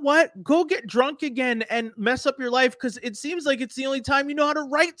 You know what? Go get drunk again and mess up your life, because it seems like it's the only time you know how to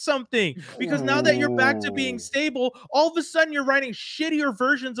write something. Because now that you're back to being stable, all of a sudden you're writing shittier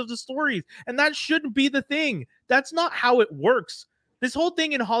versions of the stories. And that shouldn't be the thing. That's not how it works. This whole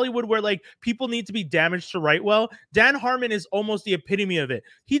thing in Hollywood where like people need to be damaged to write well, Dan Harmon is almost the epitome of it.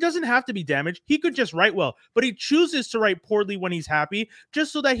 He doesn't have to be damaged. He could just write well, but he chooses to write poorly when he's happy,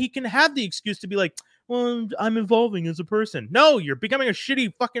 just so that he can have the excuse to be like, well, I'm evolving as a person. No, you're becoming a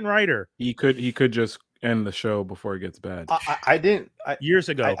shitty fucking writer. He could just end the show before it gets bad. Years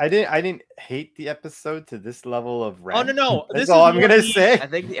ago. I didn't hate the episode to this level of rant. Oh no. That's all I'm gonna say. I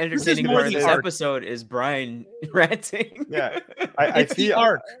think the entertaining part of this episode is Brian ranting. Yeah. It's the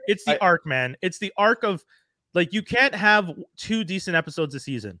arc. It's the arc, man. It's the arc of like, you can't have 2 decent episodes a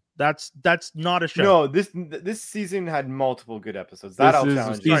season. That's not a show. No, this season had multiple good episodes. That I'll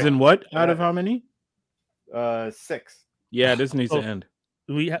challenge. Season what out of how many? 6. Yeah, this needs to end.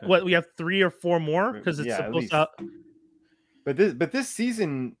 We have 3 or 4 more because it's supposed to. But this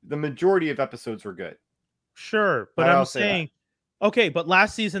season, the majority of episodes were good. Sure, but I'm saying, okay, but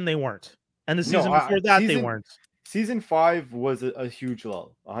last season they weren't, and the season before that they weren't. Season 5 was a huge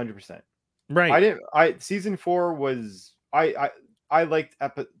lull, 100%. Right. Season 4 was I liked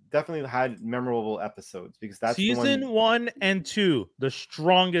definitely had memorable episodes because that's season 1 and 2, the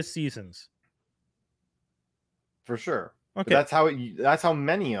strongest seasons. For sure. Okay. But that's how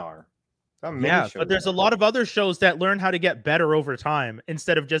many are. But there's a lot of other shows that learn how to get better over time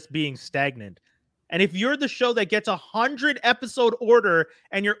instead of just being stagnant. And if you're the show that gets 100 episode order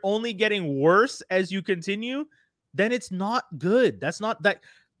and you're only getting worse as you continue, then it's not good. That's not that.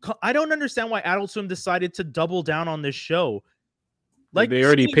 I don't understand why Adult Swim decided to double down on this show. Like, they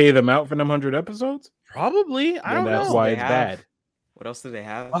already pay them out for them 100 episodes? Probably. I don't know. That's why it's bad. What else do they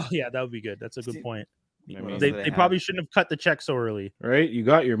have? Oh yeah, that would be good. That's a good point. I mean, they probably shouldn't have cut the check so early, right? You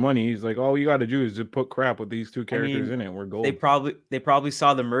got your money. He's like, all you got to do is just put crap with these 2 characters in it. We're gold. They probably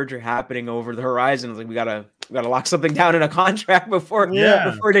saw the merger happening over the horizon. It was like, we gotta lock something down in a contract before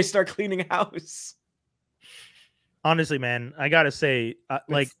they start cleaning house. Honestly, man, I gotta say,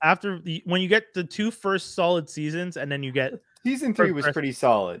 like when you get the 2 first solid seasons, and then you get season 3 was pretty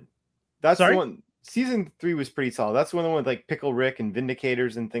solid. That's the one. Season 3 was pretty solid. That's one with like Pickle Rick and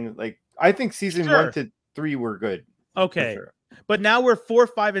Vindicators and things like. I think season 1 to 3 were good. Okay, but now we're 4,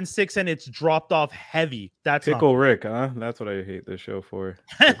 5, and 6, and it's dropped off heavy. That's Pickle Rick, huh? That's what I hate this show for.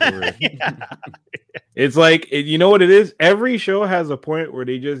 Pickle Rick. It's like, you know what it is? Every show has a point where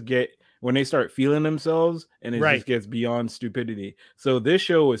they just get when they start feeling themselves, and it just gets beyond stupidity. So this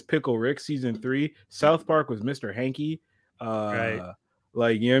show was Pickle Rick season 3. South Park was Mr. Hanky.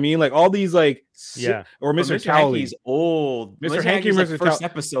 Like, you know what I mean? Like all these, like, or Mr. Towley's old. Mr. Hanky, Mr. First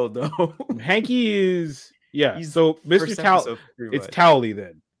episode though. Hanky is so Mr. Towley. It's Towley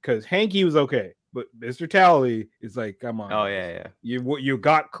then, because Hanky was okay, but Mr. Towley is like, come on. Oh yeah. You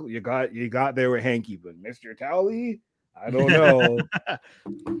got there with Hanky, but Mr. Towley, I don't know.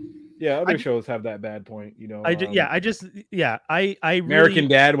 Other shows have that bad point, you know. I American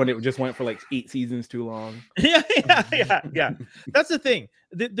Dad, when it just went for like 8 seasons too long. Yeah. That's the thing.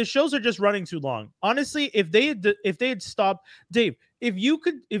 The shows are just running too long. Honestly, if they had stopped, Dave, if you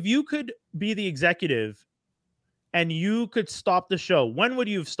could be the executive and you could stop the show, when would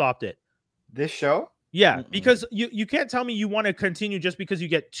you have stopped it? This show? Yeah, because you can't tell me you want to continue just because you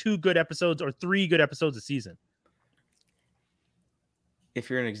get 2 good episodes or 3 good episodes a season. If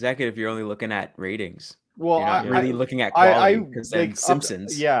you're an executive, you're only looking at ratings. Well, you're not really looking at quality because then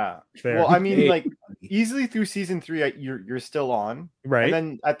Simpsons. Fair. Well, I mean, like easily through season 3, you're still on, right? And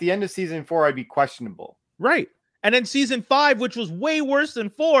then at the end of season 4, I'd be questionable, right? And then season 5, which was way worse than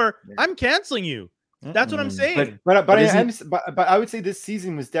 4, I'm canceling you. That's what I'm saying. But I would say this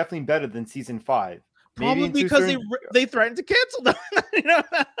season was definitely better than season 5. Probably because they threatened to cancel them. You know?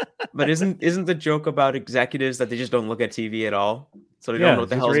 But isn't the joke about executives that they just don't look at TV at all, so they don't know what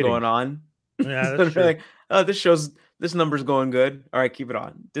the hell's going on? Yeah, that's true. Like, oh, this number's going good. All right, keep it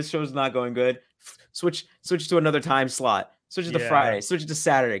on. This show's not going good. Switch to another time slot. Switch it to Friday. Switch it to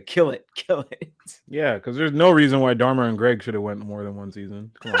Saturday. Kill it. Yeah, because there's no reason why Dharma and Greg should have went more than 1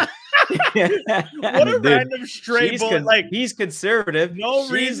 season. Come on. What a random stray bullet! Like, he's conservative, no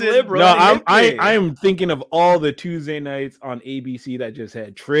reason. Liberal. No, I am thinking of all the Tuesday nights on ABC that just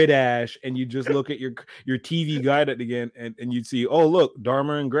had Tridash, and you just look at your TV guide again, and you'd see, oh look,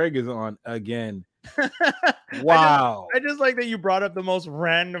 Dharma and Greg is on again. Wow. I just like that you brought up the most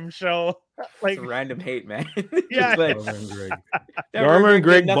random show. Like it's random hate, man. Yeah. Dahmer and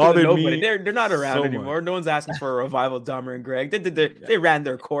Greg bothered me. They're not around so anymore. much. No one's asking for a revival of Dahmer and Greg. They ran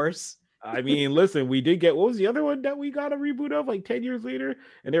their course. I mean, listen, we did get, what was the other one that we got a reboot of like 10 years later?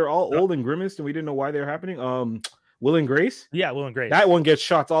 And they were all old and grimaced and we didn't know why they were happening. Will and Grace? Yeah, Will and Grace. That one gets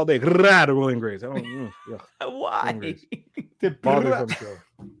shots all day. Will and Grace. I don't Why? Bothersome show.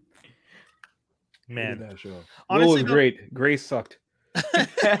 Man, that show. Honestly, Will was great. Grace sucked.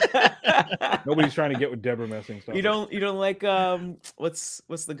 Nobody's trying to get with Deborah messing stuff. You don't like what's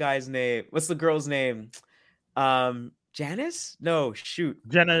the guy's name? What's the girl's name? Janice? No, shoot.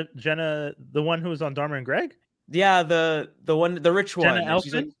 Jenna, the one who was on Dahmer and Greg? Yeah, the one, the rich Jenna one.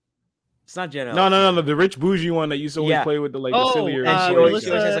 Elfman? It's not Jenna. No. The rich bougie one that used to always play with the the sillier. And she always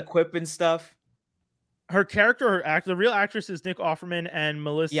has a quip and stuff. Her character, her act, the real actress is Nick Offerman and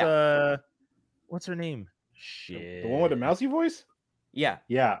Melissa. Yeah. What's her name? Shit. The one with the mousy voice? Yeah.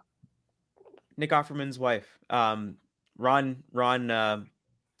 Nick Offerman's wife. Ron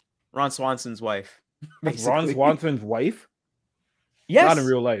Swanson's wife. Basically. Ron Swanson's wife? Yes. Not in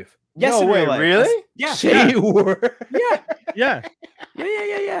real life. Yes, no way, really? Yeah. Yeah.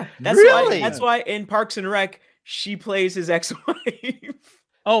 That's really? That's why in Parks and Rec she plays his ex-wife.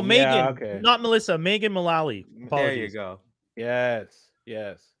 Oh, Megan, not Melissa. Megan Mullally. There you go. Yes.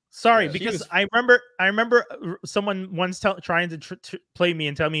 Sorry, because I remember someone once trying to play me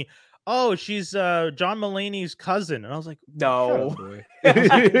and tell me, "Oh, she's John Mulaney's cousin," and I was like, "No, Is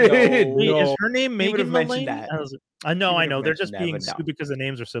her name Megan Mulaney?" I know. They're just being stupid because the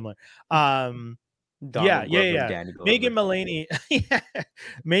names are similar. Yeah. Megan Mullany.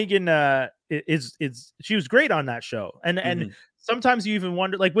 Megan she was great on that show, and sometimes you even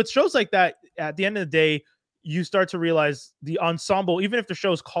wonder, like with shows like that, at the end of the day, you start to realize the ensemble, even if the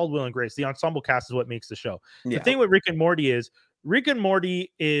show is called Will and Grace, the ensemble cast is what makes the show. The thing with Rick and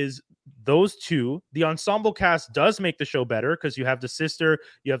Morty is those two. The ensemble cast does make the show better because you have the sister,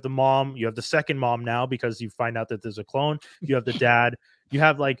 you have the mom, you have the second mom now because you find out that there's a clone, you have the dad, you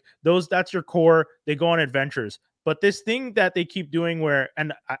have like those, that's your core. They go on adventures. But this thing that they keep doing where,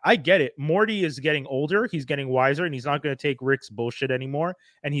 and I get it, Morty is getting older, he's getting wiser, and he's not going to take Rick's bullshit anymore.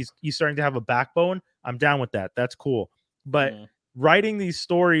 And he's starting to have a backbone. I'm down with that. That's cool. But writing these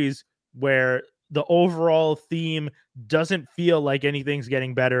stories where the overall theme doesn't feel like anything's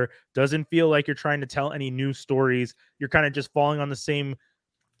getting better, doesn't feel like you're trying to tell any new stories, you're kind of just falling on the same.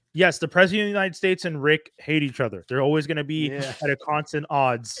 Yes, the president of the United States and Rick hate each other. They're always going to be at a constant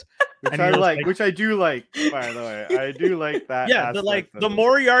odds. Which I do like, by the way. I do like that. Yeah, the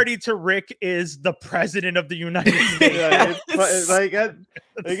Moriarty to Rick is the president of the United States.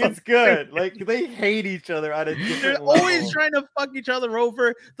 It's good. Like they hate each other at a different They're level. always trying to fuck each other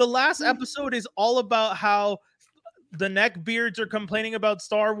over. The last episode is all about how the neckbeards are complaining about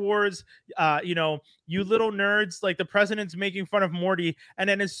Star Wars. You little nerds, like the president's making fun of Morty. And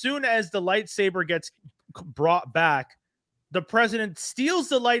then as soon as the lightsaber gets brought back, the president steals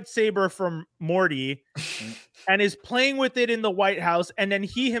the lightsaber from Morty and is playing with it in the White House. And then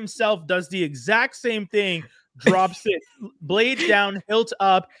he himself does the exact same thing, drops it, blade down, hilt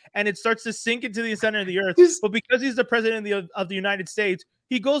up, and it starts to sink into the center of the earth. But because he's the president of the United States,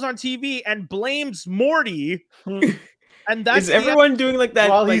 he goes on TV and blames Morty. And that's everyone doing like that,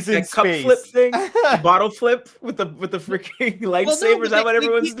 while like he's in cup space. flip thing, bottle flip with the freaking lightsaber. Is that what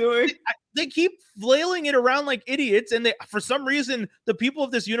everyone's doing? They keep flailing it around like idiots, and for some reason the people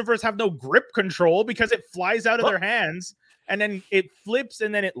of this universe have no grip control because it flies out of their hands, and then it flips,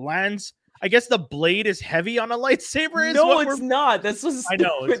 and then it lands. I guess the blade is heavy on a lightsaber. No, it's not. That's what I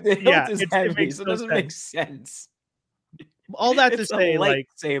know. It's heavy, so it doesn't make sense. All that to say, like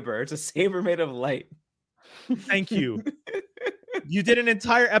lightsaber. It's a saber made of light. Thank you. You did an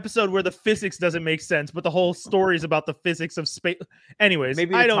entire episode where the physics doesn't make sense, but the whole story is about the physics of space. Anyways,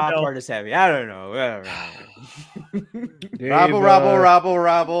 maybe I the don't top know. part is heavy. I don't know.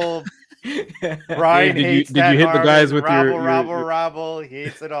 Rabble. Brian did you hit the guys with rabble? He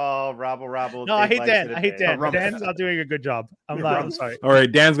hates it all. Rabble. No, I hate Dan. Dan's not doing a good job. I'm sorry. All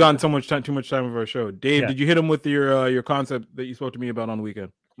right, Dan's gotten too much time of our show. Dave, did you hit him with your concept that you spoke to me about on the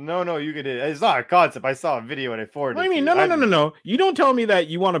weekend? No, you could. It's not a concept. I saw a video and I forwarded. What do you mean? No. You don't tell me that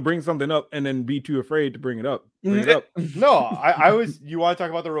you want to bring something up and then be too afraid to bring it up. No, I was. You want to talk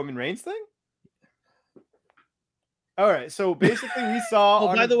about the Roman Reigns thing? All right. So basically, we saw.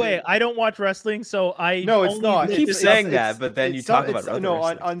 Oh, by the way, I don't watch wrestling, so I no, it's not. You keep saying that, but then you talk about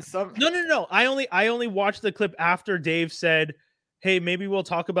on some. No. I only watched the clip after Dave said, "Hey, maybe we'll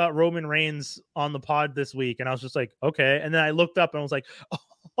talk about Roman Reigns on the pod this week," and I was just like, "Okay," and then I looked up and I was like,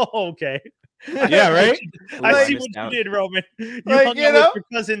 "Oh, okay." Yeah, right. I see what you did, Roman. You hung out with your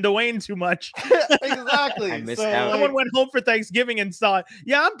cousin Dwayne too much. Exactly. I missed out. Someone went home for Thanksgiving and saw,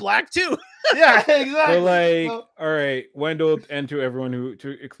 yeah, I'm black too. Yeah, exactly. So like, all right, Wendell, and to everyone to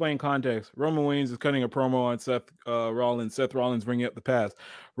explain context, Roman Reigns is cutting a promo on Seth Rollins. Seth Rollins bringing up the past.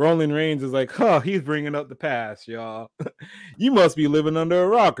 Roman Reigns is like, he's bringing up the past, y'all. You must be living under a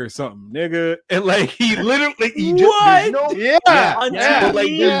rock or something, nigga. And like, he literally, what? There's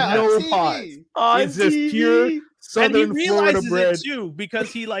no pause. It's just pure Southern Florida bread. It too,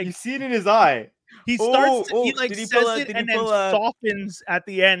 because he like, you see it in his eye. He starts. He like says it and then softens at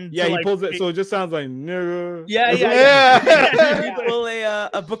the end. Yeah, he pulls it, so it just sounds like nigga. Yeah. Did he pull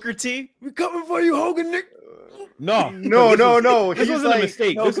a Booker T? We coming for you, Hogan, Nick. No. This wasn't like, a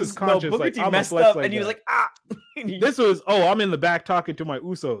mistake. This was conscious. Booker T messed up, and he was like, ah. This was I'm in the back talking to my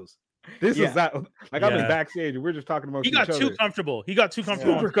Usos. This is that. Like I'm in backstage, and we're just talking about. He got too comfortable. He got too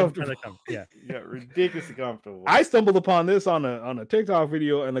comfortable. Super comfortable. Yeah, ridiculously comfortable. I stumbled upon this on a TikTok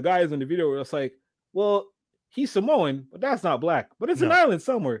video, and the guys in the video were just like, "Well, he's Samoan, but that's not black. But it's an island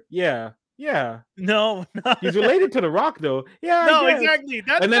somewhere." Yeah. No. He's related to The Rock, though. Yeah. No, exactly.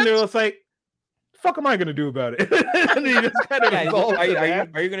 And then they're just like, "Fuck, am I gonna do about it?" And he just kind of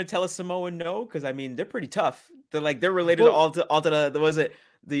are you gonna tell a Samoan no? Because I mean, they're pretty tough. They're related to all to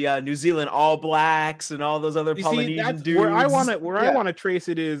the New Zealand All Blacks and all those other Polynesian dudes. Where I want to trace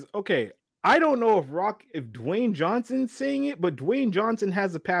it is okay. I don't know if Dwayne Johnson's saying it, but Dwayne Johnson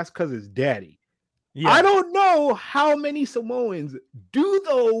has a pass because his daddy. Yeah. I don't know how many Samoans do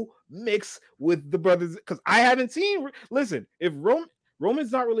though mix with the brothers because I haven't seen. Listen, if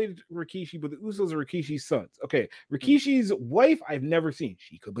Roman's not related to Rikishi, but the Usos are Rikishi's sons. Okay, Rikishi's wife I've never seen.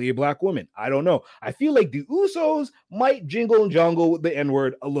 She could be a black woman. I don't know. I feel like the Usos might jingle and jangle with the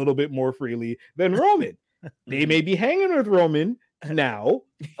N-word a little bit more freely than Roman. They may be hanging with Roman now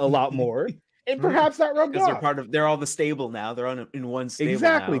a lot more. And perhaps that rubbed off. They're all the stable now. They're in one stable.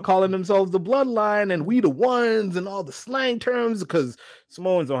 Exactly, now. Calling themselves the bloodline and we the ones and all the slang terms because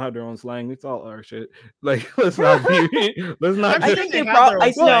Samoans don't have their own slang. It's all our shit. Like let's not. I think they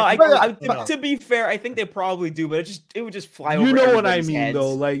probably. To be fair, I think they probably do, but it would just fly over. You know what I mean, heads.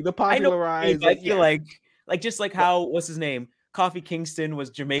 Though, like the popularized. I feel like just like how what's his name, Kofi Kingston was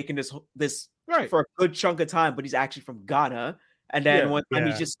Jamaican this right for a good chunk of time, but he's actually from Ghana. And then one time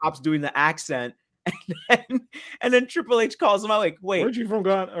he just stops doing the accent, and then Triple H calls him out like, "Wait, aren't you from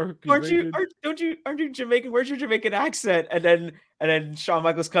Ghana? Aren't you Jamaican? Where's your Jamaican accent?" And then Shawn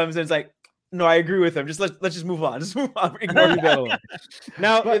Michaels comes and is like, "No, I agree with him. Just let's just move on. Just move on. Ignore that.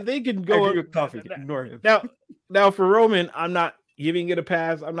 Now, if they can go with Coffee, ignore him. Now for Roman, I'm not giving it a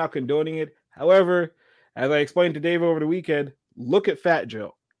pass. I'm not condoning it. However, as I explained to Dave over the weekend, look at Fat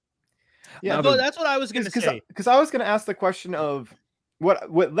Joe. Yeah, that's what I was going to say. Because I was going to ask the question of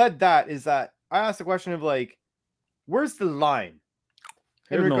what led that is that I asked the question of like, where's the line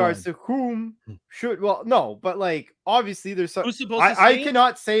in regards to whom should? Well, no, but like obviously there's some. Who's supposed to say I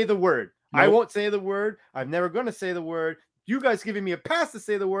cannot say the word. Nope. I won't say the word. I'm never going to say the word. You guys giving me a pass to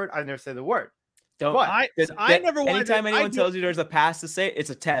say the word. I never say the word. I never. Anytime anyone tells you there's a pass to say, it's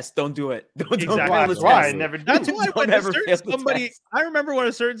a test. Don't do it. Don't That's why I never do. That's why I remember when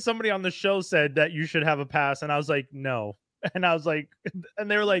a certain somebody on the show said that you should have a pass, and I was like, no. And I was like, and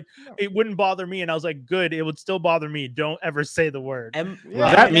they were like, it wouldn't bother me, and I was like, good. It would still bother me. Don't ever say the word.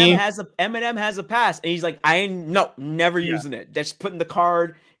 Eminem has a pass, and he's like, never using it. Just putting the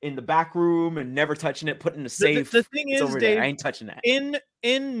card in the back room and never touching it, putting in the safe. The thing is, Dave, I ain't touching that.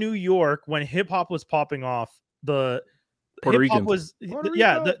 In New York, when hip hop was popping off, the hip hop was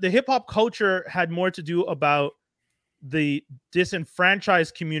the hip hop culture had more to do about the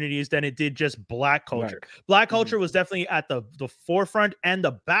disenfranchised communities than it did just black culture. Right. Black culture was definitely at the forefront and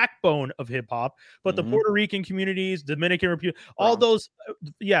the backbone of hip hop, but the Puerto Rican communities, Dominican Republic, all those,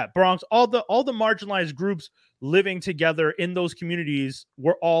 Bronx, all the marginalized groups living together in those communities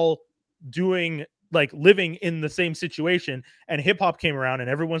were all living in the same situation. And hip hop came around and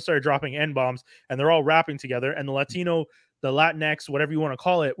everyone started dropping N-bombs and they're all rapping together. And the Latinx, whatever you want to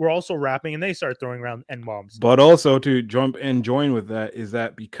call it, we're also rapping and they start throwing around N-bombs. But also to jump and join with that is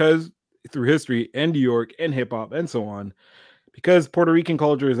that because through history and New York and hip hop and so on, because Puerto Rican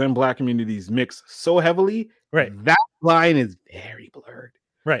cultures and black communities mix so heavily, right? That line is very blurred.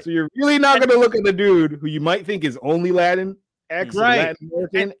 Right. So you're really not going to look at the dude who you might think is only Latin, Latin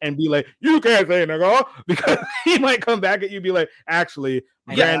American, and be like, you can't say nigga, because he might come back at you and be like, actually,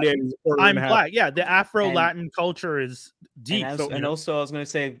 granddaddy's I'm black. Yeah, the Afro-Latin culture is deep. And also, I was going to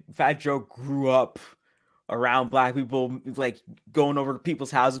say, Fat Joe grew up around black people, like going over to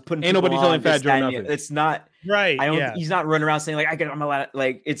people's houses, putting. Ain't nobody telling Fat Joe nothing. It's not right. He's not running around saying like, I'm a Latin.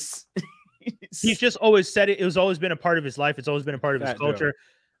 Like it's. He's just always said it. It was always been a part of his life. It's always been a part of his culture.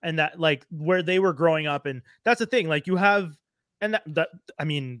 And that, like, where they were growing up. And that's the thing. Like, you have, and that I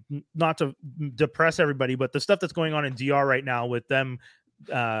mean, not to depress everybody, but the stuff that's going on in DR right now with them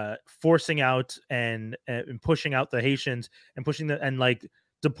forcing out and pushing out the Haitians and pushing them and like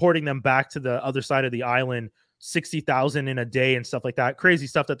deporting them back to the other side of the island, 60,000 in a day and stuff like that. Crazy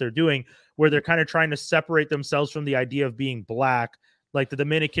stuff that they're doing, where they're kind of trying to separate themselves from the idea of being black. Like the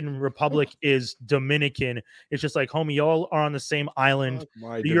Dominican Republic is Dominican. It's just like, homie, y'all are on the same island.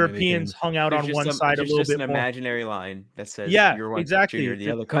 The Europeans hung out on one side a little bit more. An imaginary line that says, you're one country or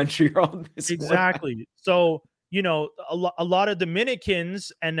the other country are on this exactly one. So, you know, a lot of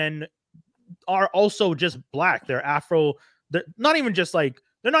Dominicans and then are also just black. They're Afro. They're not even just like,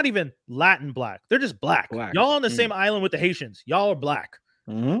 they're not even Latin black. They're just black. Y'all on the same island with the Haitians. Y'all are black.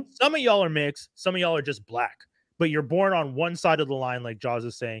 Mm-hmm. Some of y'all are mixed. Some of y'all are just black. But you're born on one side of the line, like Jaws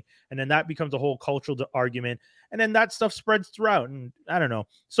is saying, and then that becomes a whole cultural argument, and then that stuff spreads throughout, and I don't know.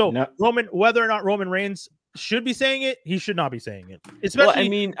 So Roman, whether or not Roman Reigns should be saying it, he should not be saying it. Especially, well, I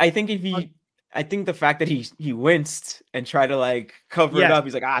mean, I think I think the fact that he winced and tried to like cover it up,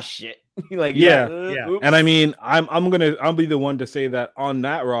 he's like, shit, like and I mean, I'll be the one to say that on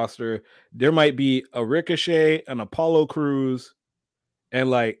that roster there might be a Ricochet, an Apollo Crews,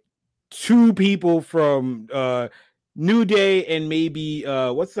 and like 2 people from New Day, and maybe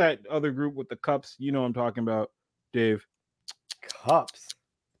what's that other group with the cups? You know what I'm talking about, Dave. Cups.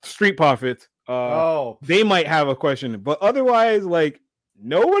 Street Profits. They might have a question, but otherwise, like,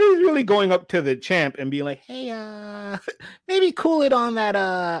 nobody's really going up to the champ and being like, hey, maybe cool it on that.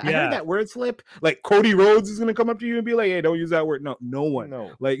 I heard that word slip. Like Cody Rhodes is gonna come up to you and be like, hey, don't use that word. No one.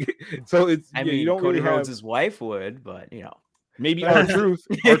 No. Like, so it's, I mean, you don't Cody really Rhodes' wife would, but you know. Maybe R-Truth.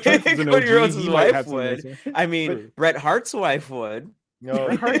 R-Truth is an OG. Cody Rhodes' wife would. I mean, Bret Hart's wife would. No,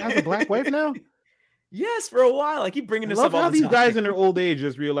 Bret Hart has a black wife now? Yes, for a while. I keep bringing this up all the time. Love how these guys in their old age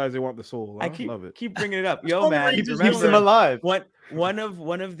just realize they want the soul. Huh? I love it. Keep bringing it up. Yo, man, keeps them alive. One of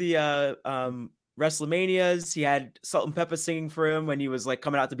the WrestleManias, he had Salt and Pepper singing for him when he was like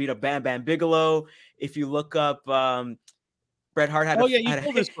coming out to beat up Bam Bam Bigelow. If you look up, Bret Hart had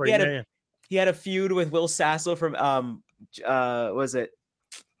he had a feud with Will Sasso from was it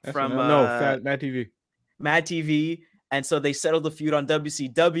from Mad TV. Mad TV. And so they settled the feud on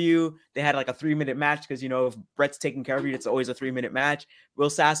WCW. They had like a 3-minute match because, you know, if Bret's taking care of you, it's always a 3-minute match. Will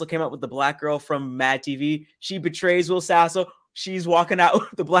Sasso came out with the black girl from Mad TV. She betrays Will Sasso. She's walking out.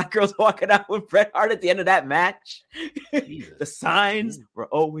 The black girl's walking out with Bret Hart at the end of that match. The signs were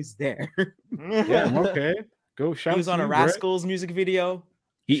always there. Yeah, okay. Go shout. He was on a Rascals music video.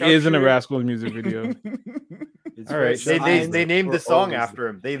 He is in a Rascals music video. All right. They named the song after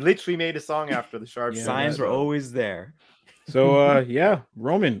him. They literally made a song after the Sharp. Signs were always there. So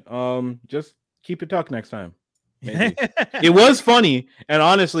Roman, just keep it tucked next time. It was funny, and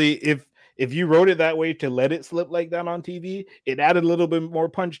honestly, if you wrote it that way to let it slip like that on TV, it added a little bit more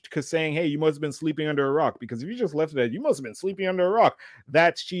punch because saying, hey, you must have been sleeping under a rock, because if you just left it as you must have been sleeping under a rock,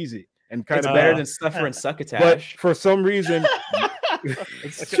 that's cheesy and kind of better than Suffer and Succotash. But for some reason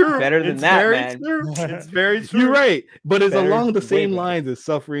it's true. Better than that, man. It's very true. You're right, but it's along the same lines as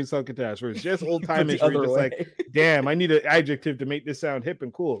Suffering Succotash, where it's just old timeish. Where you're just like, damn, I need an adjective to make this sound hip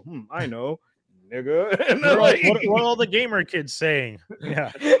and cool. I know, nigga. what are all the gamer kids saying?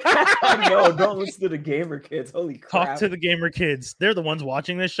 Yeah. No, don't listen to the gamer kids. Holy crap. Talk to the gamer kids. They're the ones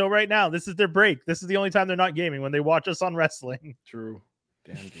watching this show right now. This is their break. This is the only time they're not gaming, when they watch us on wrestling. True.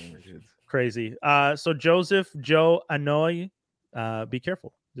 Damn gamer kids. Crazy. So Joe Anoa'i. Be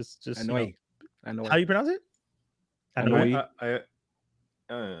careful. Just Anoa'i. How do you pronounce it? Anoa'i.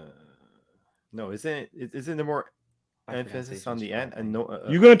 No, isn't there more emphasis on the end? And no,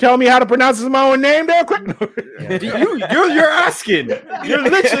 you gonna tell me how to pronounce my own name there, quick? You're asking. You're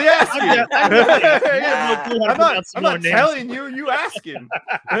literally asking. I'm not telling you. You asking.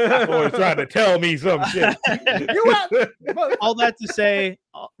 Boy's trying to tell me some shit. All that to say,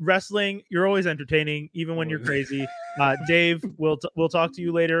 wrestling, you're always entertaining, even when you're crazy. Dave, we'll talk to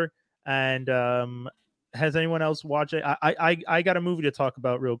you later. And has anyone else watched it? I got a movie to talk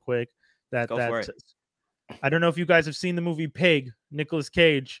about real quick. I don't know if you guys have seen the movie Pig, Nicolas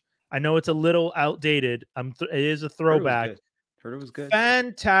Cage. I know it's a little outdated. It is a throwback. Heard it was good.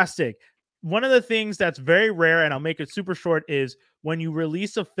 Fantastic. One of the things that's very rare, and I'll make it super short, is when you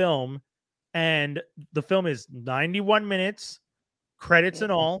release a film and the film is 91 minutes, credits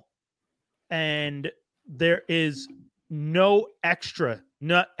and all, and there is no extra.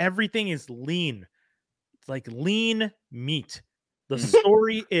 Not everything is lean. It's like lean meat. The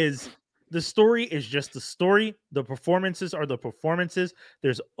story is the story is just the story. The performances are the performances.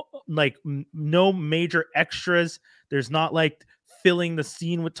 There's like no major extras. There's not like filling the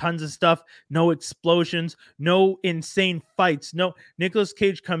scene with tons of stuff. No explosions. No insane fights. No, Nicolas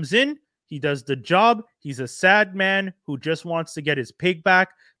Cage comes in. He does the job. He's a sad man who just wants to get his pig back.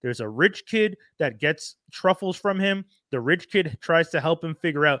 There's a rich kid that gets truffles from him. The rich kid tries to help him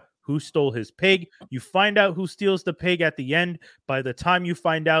figure out who stole his pig. You find out who steals the pig at the end. By the time you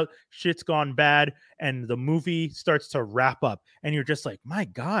find out, shit's gone bad and the movie starts to wrap up. And you're just like, my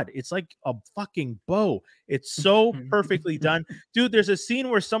God, it's like a fucking bow. It's so perfectly done. Dude, there's a scene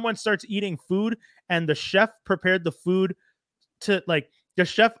where someone starts eating food and the chef prepared the food to like, the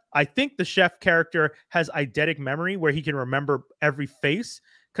chef, I think the chef character has eidetic memory where he can remember every face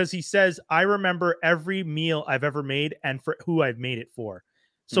because he says, I remember every meal I've ever made and for who I've made it for.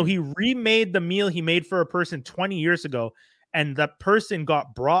 So he remade the meal he made for a person 20 years ago, and that person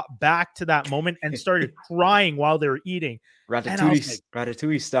got brought back to that moment and started crying while they were eating.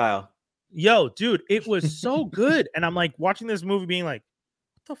 Ratatouille style. Yo, dude, it was so good. And I'm like watching this movie being like,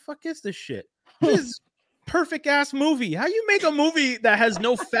 what the fuck is this shit? This is perfect ass movie. How you make a movie that has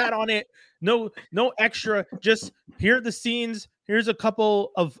no fat on it, no extra, just here are the scenes. Here's a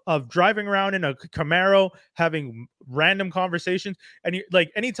couple of driving around in a Camaro having random conversations, and you like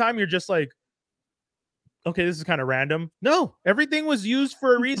anytime you're just like, okay, this is kind of random. No, everything was used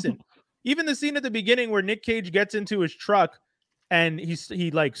for a reason. Even the scene at the beginning where Nick Cage gets into his truck and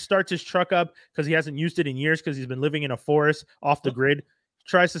he like starts his truck up because he hasn't used it in years because he's been living in a forest off the grid.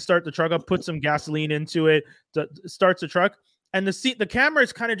 Tries to start the truck up, puts some gasoline into it, starts the truck, and the camera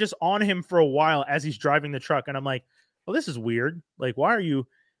is kind of just on him for a while as he's driving the truck. And I'm like, well, this is weird. Like, why are you?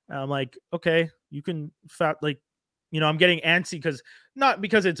 And I'm like, okay, you can I'm getting antsy not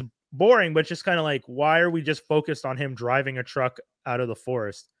because it's boring, but just kind of like, why are we just focused on him driving a truck out of the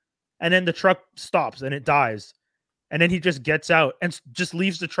forest? And then the truck stops and it dies. And then he just gets out and just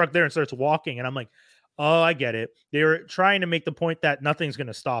leaves the truck there and starts walking. And I'm like, oh, I get it. They were trying to make the point that nothing's going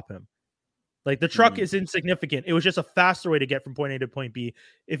to stop him. Like the truck is insignificant. It was just a faster way to get from point A to point B.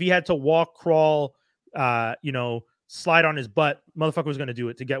 If he had to walk, crawl, slide on his butt, motherfucker was going to do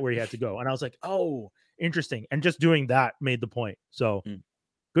it to get where he had to go. And I was like, oh, interesting. And just doing that made the point. So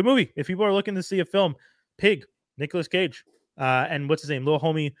good movie. If people are looking to see a film, Pig, Nicolas Cage, and what's his name? Little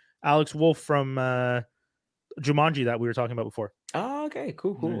homie Alex Wolff from Jumanji that we were talking about before. Oh, okay.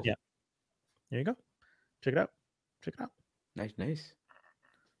 Cool. Yeah. There you go. Check it out. Nice.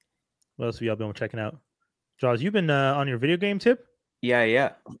 What else have y'all been checking out? Jaws, you've been on your video game tip?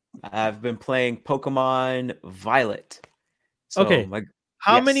 Yeah. I've been playing Pokemon Violet. So okay.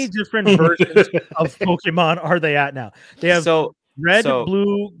 How many different versions of Pokemon are they at now? They have red,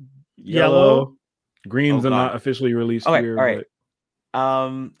 blue, yellow. Greens are not officially released here. All right.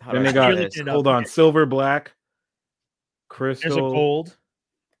 Then they got silver, black, crystal. There's a gold.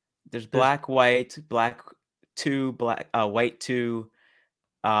 There's black, white, black 2, white 2,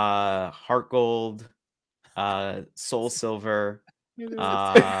 heart gold, soul silver,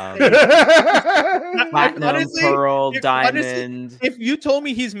 platinum, honestly, pearl, diamond. Honestly, if you told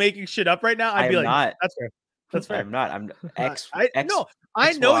me he's making shit up right now, I'd be like, not. That's fair. That's fair. I'm not. I'm X. I know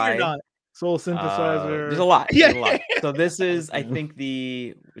you're not. Soul synthesizer. There's a lot. There's a lot. So this is, I think,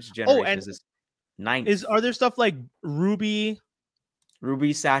 which generation is this? 9th. Are there stuff like Ruby,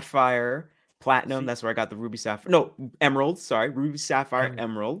 Sapphire, Platinum? That's where I got the Ruby Sapphire. No, Emerald. Sorry, Ruby Sapphire,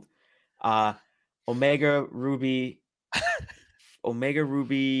 Emerald. Omega Ruby,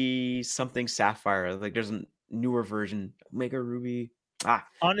 something Sapphire. Like there's a newer version. Omega Ruby.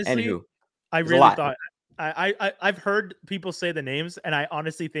 Honestly, anywho, I really thought. I've heard people say the names, and I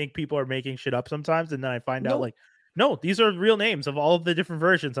honestly think people are making shit up sometimes. And then I find out like, no, these are real names of all of the different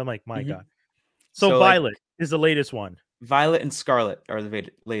versions. I'm like, my God. So Violet is the latest one. Violet and Scarlet are the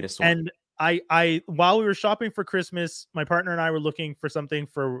latest one. And I while we were shopping for Christmas, my partner and I were looking for something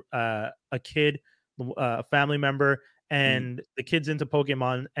for a kid, a family member, and the kid's into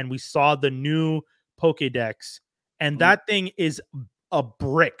Pokemon, and we saw the new Pokédex, and that thing is a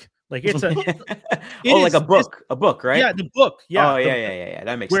brick. Like it's like a book, right? Yeah, the book. Yeah. Oh, yeah.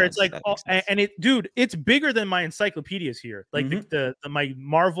 That makes where sense. It's like, and it's bigger than my encyclopedias here. Like the my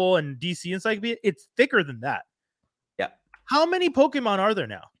Marvel and DC encyclopedia, it's thicker than that. Yeah. How many Pokemon are there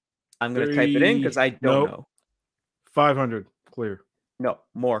now? I'm gonna type it in because I don't know. 500 clear. No,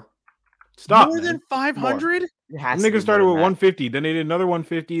 more. Stop. More than 500? Niggas started with 150. Then they did another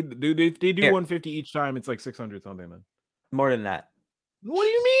 150. They do 150 each time. It's like 600 something. Then more than that. What do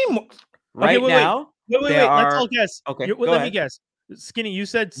you mean? Right now, wait. Let's all guess. Okay, let me guess. Skinny, you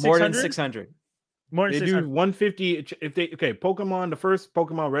said 600? More than 600. More than they 600. do 150 if they Pokemon, the first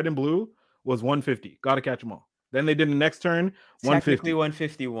Pokemon Red and Blue was 150. Gotta catch them all. Then they did the next turn, 150.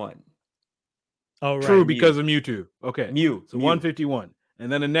 151. Oh, right. True, because of Mewtwo. Okay. So Mew. 151.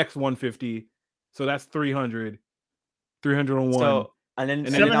 And then the next 150. So that's 300. 301. So, and then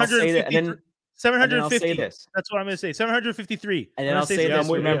 750. 750. That's what I'm going to say. 753. And then I'll say this.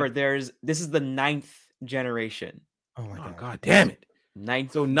 Remember, this is the 9th generation. Oh my God damn it.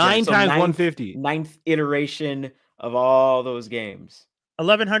 9th. So 9 times 150. 9th iteration of all those games.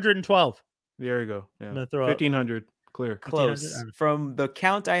 1112. There you go. Yeah. I'm gonna throw 1500. Clear. Close. From the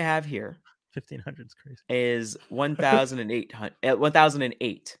count I have here. 1500 is crazy. Is 1008.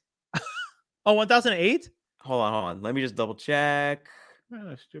 Oh, 1008? Hold on. Let me just double check. Man,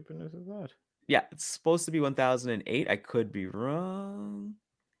 how stupidness is that? Yeah, it's supposed to be 1008. I could be wrong.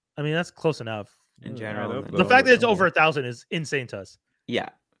 I mean, that's close enough. In general, the fact that it's over 1,000 is insane to us. Yeah,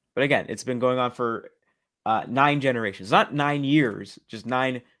 but again, it's been going on for 9 generations, not 9 years, just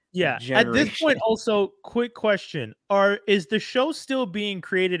 9. Yeah. At this point, also, quick question: is the show still being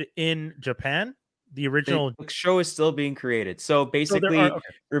created in Japan? The original show is still being created. So basically,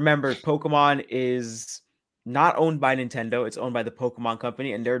 remember, Pokemon is not owned by Nintendo; it's owned by the Pokemon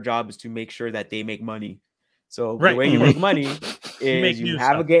Company, and their job is to make sure that they make money. So the way you make money is you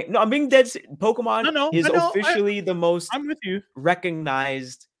have a game. No, I'm being dead. Pokemon is officially the most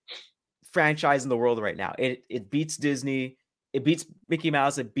recognized franchise in the world right now. It beats Disney. It beats Mickey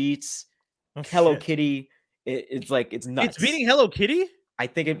Mouse. It beats Hello Kitty. It's nuts. It's beating Hello Kitty? I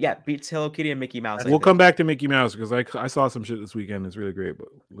think it beats Hello Kitty and Mickey Mouse. We'll come back to Mickey Mouse because I saw some shit this weekend. It's really great, but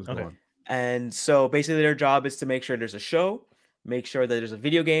let's go on. And so basically their job is to make sure there's a show, make sure that there's a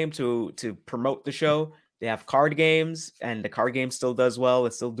video game to promote the show. They have card games, and the card game still does well.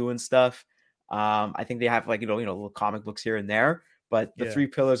 It's still doing stuff. I think they have little comic books here and there, but the 3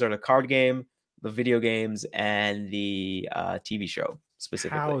 pillars are the card game, the video games, and the TV show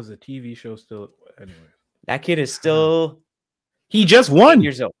specifically. How is the TV show still? Anyway, that kid is still. He just won.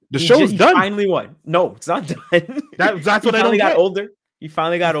 Years old. The show's done. He finally won. No, it's not done. That's what I don't got older. He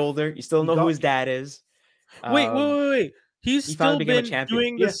finally got older. You still know who his dad is. Wait. He's still been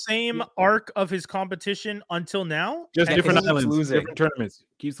doing the same arc of his competition until now? Just different islands, different tournaments.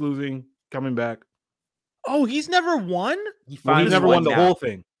 Keeps losing, coming back. Oh, he's never won? He's never won the whole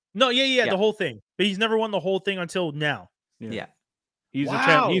thing. No, yeah, the whole thing. But he's never won the whole thing until now. Yeah. He's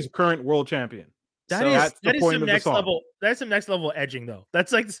he's current world champion. That is some next level. That's some next level edging, though.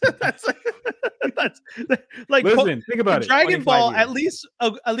 That's like Listen, think about it. Dragon Ball, at least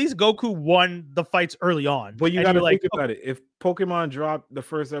Goku won the fights early on. But you got to think about it. If Pokemon dropped the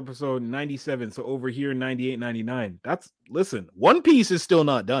first episode in 97, so over here 98, 99, listen, One Piece is still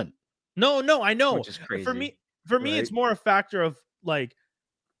not done. No, I know. Which is crazy. For me, it's more a factor of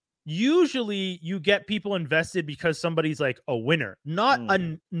usually you get people invested because somebody's like a winner, not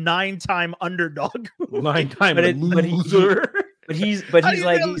a 9-time underdog. 9-time loser. But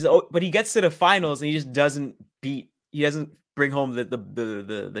he gets to the finals and he just doesn't bring home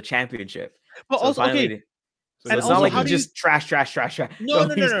the championship. But so also, finally, so it's not like he's just trash. No.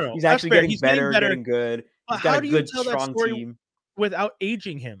 He's actually getting better, getting good. He's got a good, strong team without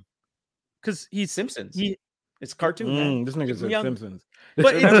aging him. Because he's Simpsons. It's cartoon. This nigga said Simpsons.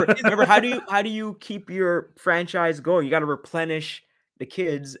 But remember, how do you keep your franchise going? You got to replenish the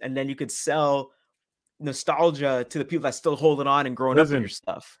kids, and then you could sell nostalgia to the people that still holding on and growing up with your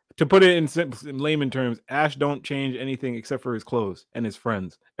stuff. To put it in layman terms, Ash don't change anything except for his clothes and his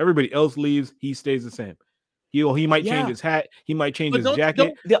friends. Everybody else leaves, he stays the same. He might change his hat, he might change his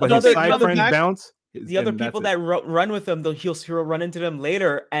jacket, but his side friends bounce. The other people that run with him, he'll run into them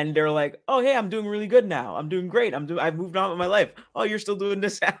later, and they're like, "Oh, hey, I'm doing really good now. I'm doing great. I've moved on with my life. Oh, you're still doing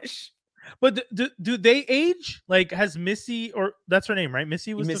this, Ash." But do they age? Like, has Missy, or that's her name, right?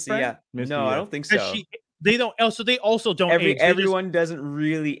 Missy was the friend? Yeah. Missy, I don't think so. They don't. So they also don't age. Everyone doesn't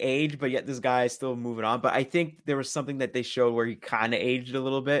really age, but yet this guy is still moving on. But I think there was something that they showed where he kind of aged a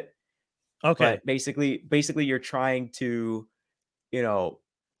little bit. Okay. But basically, you're trying to,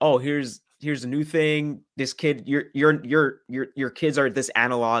 here's a new thing. This kid, your kids are this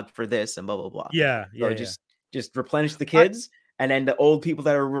analog for this, and blah blah blah. Yeah. Just replenish the kids. And then the old people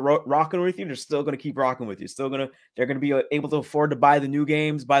that are rocking with you, they're still going to keep rocking with you. They're going to be able to afford to buy the new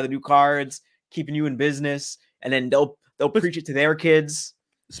games, buy the new cards, keeping you in business. And then they'll preach it to their kids.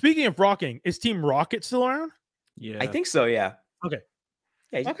 Speaking of rocking, is Team Rocket still around? Yeah, I think so. Yeah. Okay.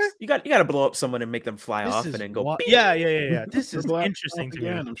 Yeah. You got to blow up someone and make them fly off and then go. Yeah. This is interesting to me.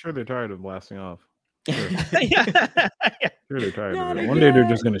 I'm sure they're tired of blasting off. Sure. Yeah. Sure, they're tired of it. One day they're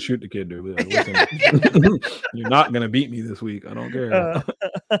just going to shoot the kid. Dude. Like, listen, you're not going to beat me this week. I don't care.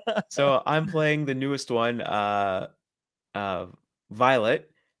 So I'm playing the newest one,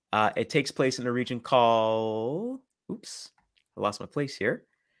 Violet, It takes place in a region called, oops, I lost my place here.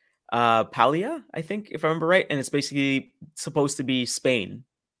 Palia, I think, if I remember right. And it's basically supposed to be Spain,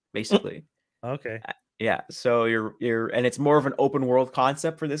 basically. Okay. Yeah. So and it's more of an open world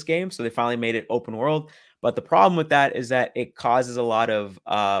concept for this game. So they finally made it open world. But the problem with that is that it causes a lot of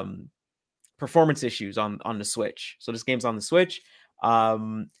performance issues on the Switch. So this game's on the Switch.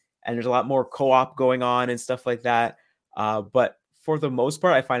 And there's a lot more co-op going on and stuff like that. But for the most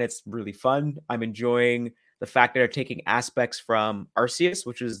part, I find it's really fun. I'm enjoying the fact that they're taking aspects from Arceus,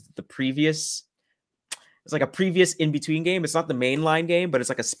 which is the previous. It's like a previous in-between game. It's not the mainline game, but it's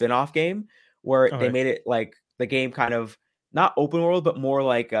like a spin-off game where they made it like the game kind of not open world, but more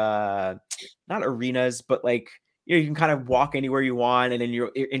like not arenas, but like you can kind of walk anywhere you want, and then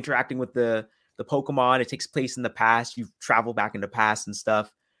you're interacting with the Pokemon. It takes place in the past. You travel back in the past and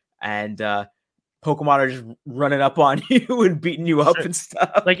stuff, and Pokemon are just running up on you and beating you up and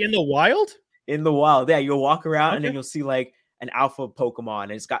stuff. Like in the wild? In the wild, yeah. You'll walk around and then you'll see like an alpha Pokemon.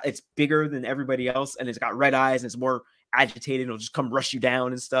 And it's bigger than everybody else, and it's got red eyes and it's more agitated. It'll just come rush you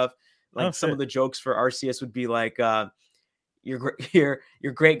down and stuff. Like some of the jokes for Arceus would be like, your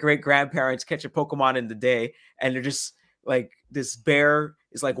great great grandparents catch a Pokemon in the day, and they're just like this bear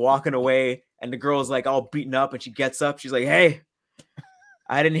is like walking away, and the girl is like all beaten up, and she gets up. She's like, "Hey,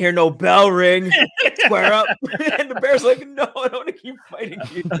 I didn't hear no bell ring. Square up." And the bear's like, "No, I don't want to keep fighting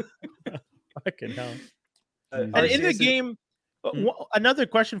you." Fucking hell. And in the game, another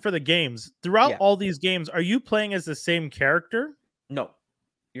question for the games. Throughout all these games, are you playing as the same character? No,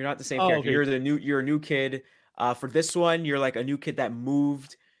 you're not the same character. Okay. You're a new kid. For this one, you're like a new kid that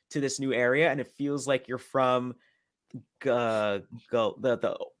moved to this new area, and it feels like you're from the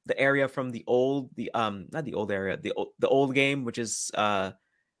area from the not the old area, the old game, which is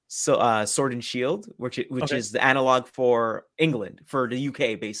Sword and Shield, which is the analog for England, for the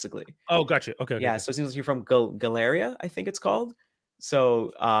UK, basically. Oh, gotcha. Okay. Yeah, so it seems like you're from Galeria, I think it's called.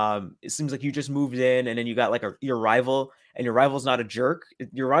 So it seems like you just moved in, and then you got like your rival, and your rival's not a jerk.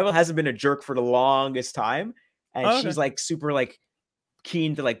 Your rival hasn't been a jerk for the longest time, and she's like super like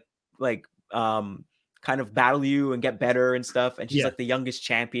keen to like kind of battle you and get better and stuff. And she's like the youngest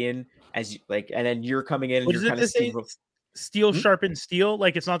champion, as you like, and then you're coming in and you're kind of steel sharpened steel.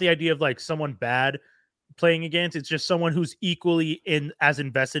 Like it's not the idea of like someone bad playing against. It's just someone who's equally as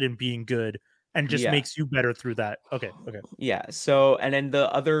invested in being good, and just makes you better through that. Okay. Yeah. So, and then the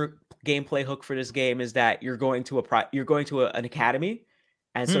other gameplay hook for this game is that you're going to an academy,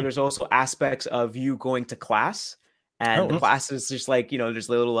 and so there's also aspects of you going to class, and the class is just like, there's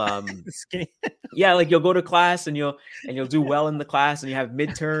little yeah, like you'll go to class and you'll do well in the class, and you have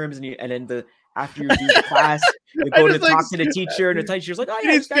midterms, and then after you do the class, you go to talk to the teacher, and the teacher's like, "Oh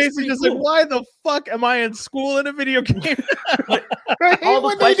yeah, it's basically just cool. Like, why the fuck am I in school in a video game?"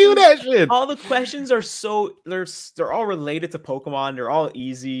 They do that shit. All the questions are they're all related to Pokemon. They're all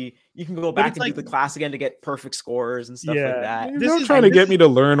easy. You can go back and do the class again to get perfect scores and stuff like that. This is trying to get me to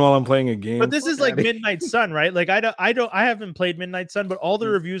learn while I'm playing a game. But this is like Midnight Sun, right? Like I haven't played Midnight Sun, but all the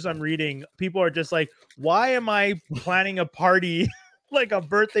reviews I'm reading, people are just like, "Why am I planning a party?" Like a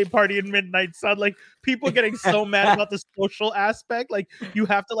birthday party in Midnight Sun, like people getting so mad about the social aspect. Like you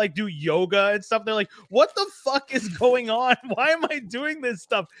have to like do yoga and stuff. They're like, what the fuck is going on? Why am I doing this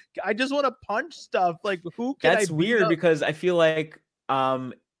stuff? I just want to punch stuff. Like who can That's weird because I feel like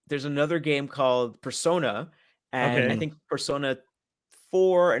there's another game called Persona, and I think Persona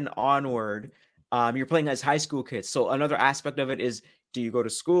 4 and onward, you're playing as high school kids. So another aspect of it is, do you go to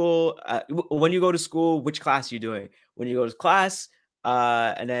school? When you go to school, which class are you doing? When you go to class,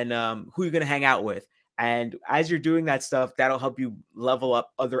 and then who you're going to hang out with, and as you're doing that stuff, that'll help you level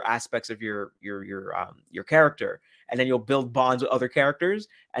up other aspects of your character, and then you'll build bonds with other characters,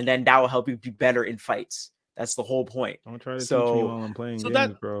 and then that will help you be better in fights. That's the whole point. Don't try to teach me while I'm playing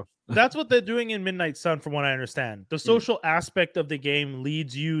games, bro. That's what they're doing in Midnight Sun, from what I understand. The social aspect of the game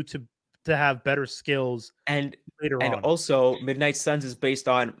leads you to have better skills, and later on. Also Midnight Suns is based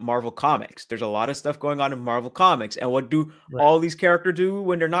on Marvel Comics. There's a lot of stuff going on in Marvel Comics, and what do all these characters do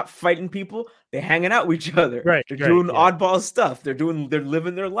when they're not fighting people? They're hanging out with each other. They're doing oddball stuff. They're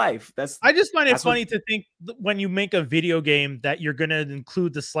living their life. I just find it funny to think when you make a video game that you're going to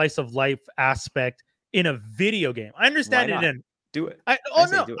include the slice of life aspect in a video game. I understand it in do it. I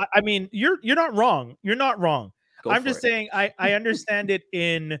mean, you're not wrong. You're not wrong. I'm just saying I understand it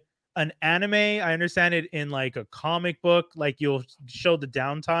in an anime. I understand it in like a comic book, like you'll show the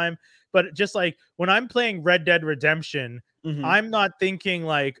downtime, but just like when I'm playing Red Dead Redemption, I'm not thinking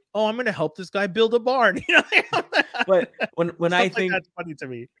like, oh, I'm gonna help this guy build a barn. You know? But when I think that's funny to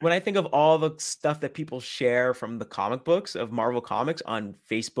me. When I think of all the stuff that people share from the comic books of Marvel Comics on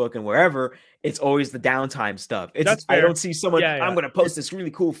Facebook and wherever, it's always the downtime stuff. I don't see someone. I'm going to post this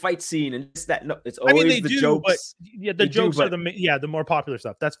really cool fight scene and this, that. No, it's always the jokes. But the jokes are the more popular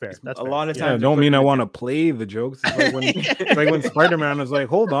stuff. That's fair. That's a lot of times. Don't mean I want to play the jokes. It's like when Spider-Man was like,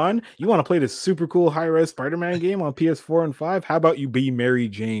 "Hold on, you want to play this super cool high-res Spider-Man game on PS4 and 5? How about you be Mary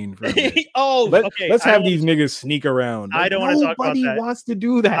Jane for a minute?" Let's have these niggas sneak around. I don't want to talk about that. Nobody wants to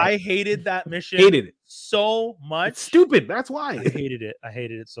do that. I hated that mission. Hated it so much. It's stupid. That's why I hated it. I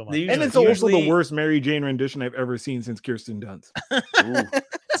hated it so much. And it's also the worst Mary Jane rendition I've ever seen since Kirsten Dunst.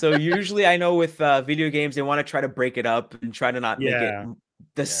 So usually, I know with video games, they want to try to break it up and try to not make it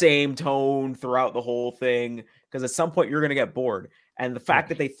the same tone throughout the whole thing, because at some point you're going to get bored. And the fact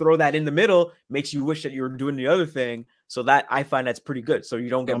that they throw that in the middle makes you wish that you were doing the other thing. So that I find that's pretty good. So you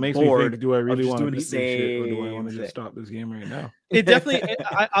don't get bored. Do I really want to do this shit, or do I want to just stop this game right now? It definitely,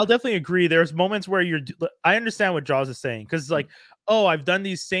 I'll definitely agree. There's moments where I understand what Jaws is saying, because like, oh, I've done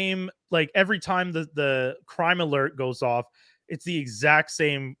these same, like every time the crime alert goes off, it's the exact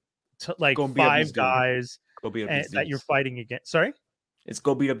same, like 5 guys that you're fighting against. Sorry? It's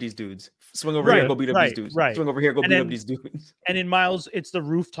go beat up these dudes. Swing over here, go beat up these dudes. Swing over here, go beat up these dudes. And in Miles, it's the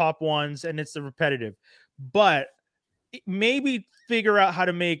rooftop ones and it's the repetitive. But maybe figure out how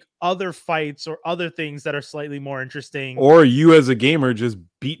to make other fights or other things that are slightly more interesting. Or you as a gamer just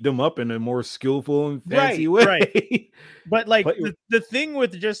beat them up in a more skillful and fancy way. Right. But like the thing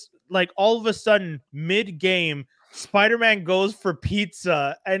with just like all of a sudden mid-game, Spider-Man goes for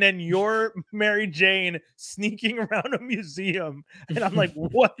pizza, and then you're Mary Jane sneaking around a museum, and I'm like,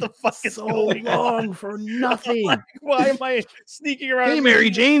 "What the fuck is so going long on? for nothing? Like, why am I sneaking around?" Hey, Mary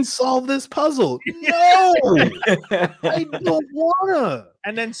Jane, solve this puzzle. No, I don't wanna.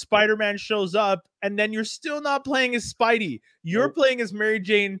 And then Spider-Man shows up, and then you're still not playing as Spidey. You're playing as Mary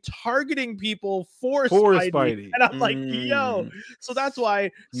Jane, targeting people for Spidey. And I'm like, yo. So that's why,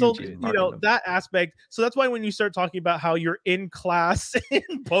 that aspect. So that's why when you start talking about how you're in class in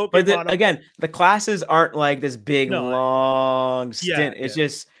Pokemon. But again, the classes aren't like this big, long stint. It's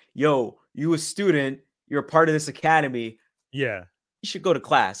just, yo, you a student, you're a part of this academy. Yeah. You should go to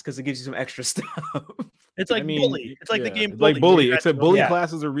class because it gives you some extra stuff. It's like Bully. It's like the game Bully. Like Bully, except Bully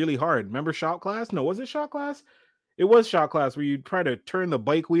classes are really hard. Remember Shot Class? No, was it Shot Class? It was Shot Class where you'd try to turn the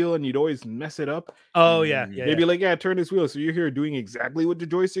bike wheel and you'd always mess it up. Oh, yeah. They'd be like, turn this wheel. So you're here doing exactly what the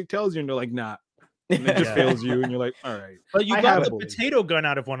joystick tells you. And they're like, nah. And it just fails you. And you're like, all right. But you got the potato gun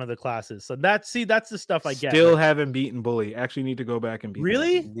out of one of the classes. So that's the stuff I get. Still haven't beaten Bully. Actually need to go back and beat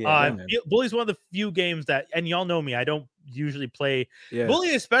Really? Bully's one of the few games that, and y'all know me, I don't usually play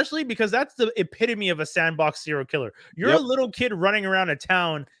Bully, especially because that's the epitome of a sandbox serial killer. You're a little kid running around a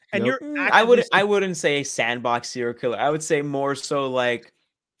town and you're I wouldn't say sandbox serial killer. I would say more so like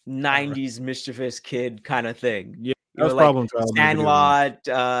 90s mischievous kid kind of thing. Yeah, that's Problem Child. Sandlot.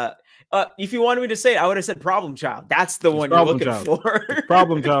 If you wanted me to say it, I would have said Problem Child. That's the one you're looking for.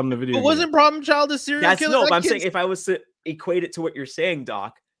 Problem Child in the video. But wasn't Problem Child a serial killer? No, I'm saying if I was to equate it to what you're saying,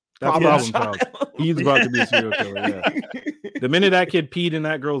 Doc. That's Problem Child. He's about to be a serial killer. Yeah. The minute that kid peed in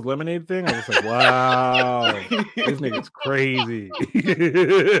that girl's lemonade thing, I was like, wow, this nigga's crazy.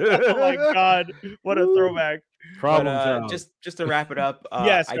 Oh my God. What a throwback. Problem Child. Just to wrap it up,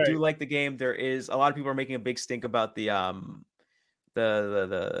 I do like the game. There is a lot of people are making a big stink about the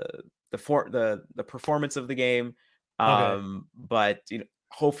performance of the game. But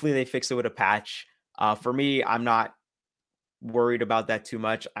hopefully they fix it with a patch. For me, I'm not worried about that too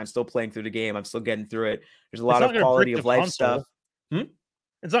much. I'm still playing through the game. I'm still getting through it. There's a lot of quality of life stuff.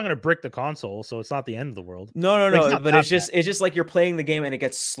 It's not going to brick the console, so it's not the end of the world. No. But it's just like you're playing the game and it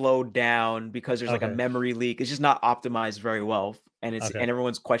gets slowed down because there's like a memory leak. It's just not optimized very well, and and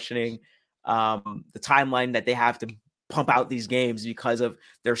everyone's questioning the timeline that they have to pump out these games because of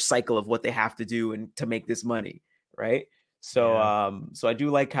their cycle of what they have to do and to make this money, right? So so I do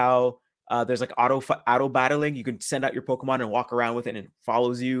like how there's like auto battling. You can send out your Pokemon and walk around with it, and it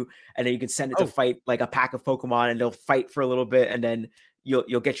follows you, and then you can send it to fight like a pack of Pokemon, and they'll fight for a little bit, and then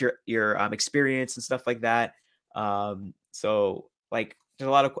you'll get your experience and stuff like that. So like there's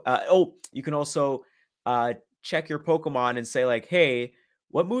a lot of you can also check your Pokemon and say like, hey,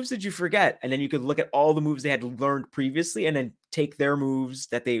 what moves did you forget? And then you could look at all the moves they had learned previously and then take their moves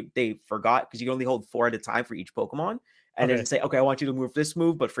that they forgot, because you can only hold 4 at a time for each Pokemon. And then say, okay, I want you to move this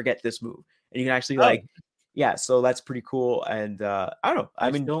move, but forget this move. And you can actually so that's pretty cool. And I don't know.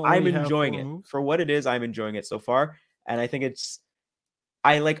 I'm enjoying it. For what it is, I'm enjoying it so far. And I think it's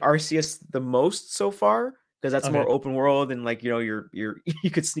I like Arceus the most so far because that's more open world and like, you know, you're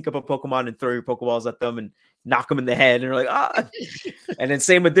you could sneak up a Pokemon and throw your Pokeballs at them and knock them in the head and they're like, ah. And then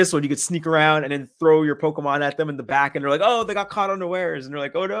same with this one, you could sneak around and then throw your Pokemon at them in the back and they're like, oh, they got caught unawares and they're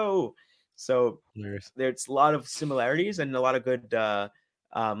like, oh no. So there's a lot of similarities and a lot of good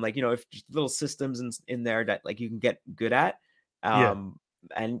like, you know, if little systems in there that like you can get good at.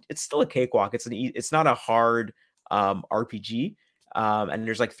 And it's still a cakewalk. It's not a hard RPG. And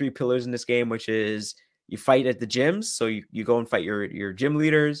there's like 3 pillars in this game, which is you fight at the gyms. So you go and fight your gym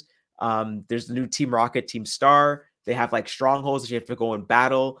leaders. There's the new Team Rocket, Team Star. They have like strongholds that you have to go and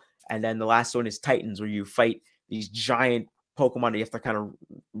battle. And then the last one is Titans, where you fight these giant Pokemon that you have to kind of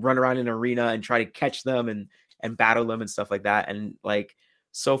run around in an arena and try to catch them and battle them and stuff like that. And like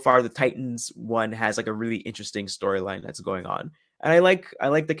so far, the Titans one has like a really interesting storyline that's going on. And I like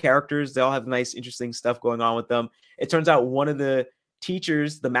the characters. They all have nice, interesting stuff going on with them. It turns out one of the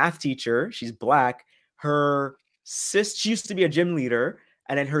teachers, the math teacher, she's black. Her sis, she used to be a gym leader,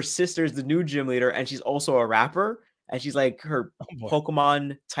 and then her sister is the new gym leader, and she's also a rapper. And she's like, her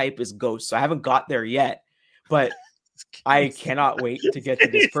Pokemon type is Ghost. So I haven't got there yet, but I cannot wait to get to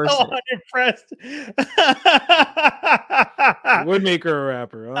this person. So unimpressed. Would make her a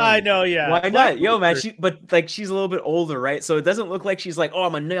rapper. Oh. I know, yeah. Why not? Yo, man, she's a little bit older, right? So it doesn't look like she's like, oh,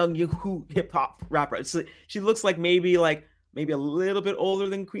 I'm a young hip hop rapper. She looks like maybe a little bit older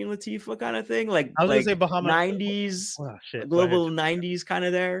than Queen Latifah kind of thing. Like I was gonna say Bahama 90s, global 90s kind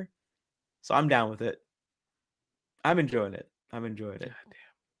of there. So I'm down with it. I'm enjoying it.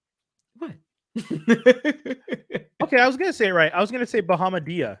 What? Okay, I was gonna say it right. I was gonna say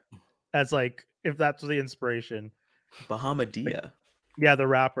Bahamadia as like if that's the inspiration. Bahamadia. Like, yeah, the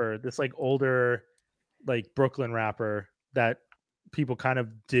rapper, this like older, like Brooklyn rapper that people kind of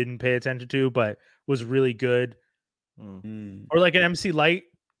didn't pay attention to, but was really good. Or like an MC Light.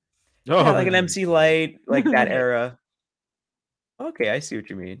 Oh, yeah, like an MC Light, like that era. Okay, I see what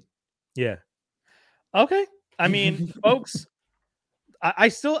you mean. Yeah. Okay. I mean, folks,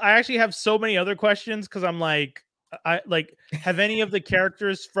 I actually have so many other questions because I'm like, have any of the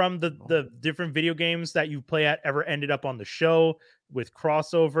characters from the different video games that you play at ever ended up on the show with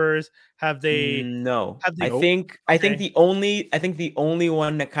crossovers? Have they? No. I think the only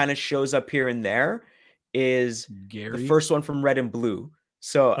one that kind of shows up here and there is Gary? The first one from Red and Blue.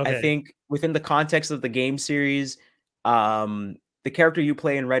 So I think within the context of the game series, the character you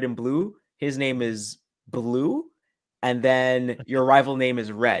play in Red and Blue, his name is Blue, and then your rival name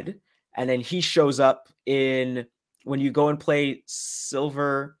is Red, and then he shows up when you go and play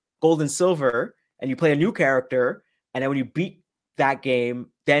Gold and Silver, and you play a new character, and then when you beat that game,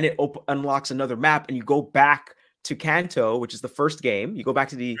 then it unlocks another map, and you go back to Kanto, which is the first game. You go back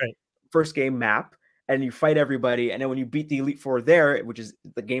to the first game map, and you fight everybody, and then when you beat the Elite Four there, which is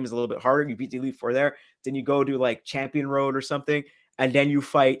the game is a little bit harder, you beat the Elite Four there, then you go to like Champion Road or something, and then you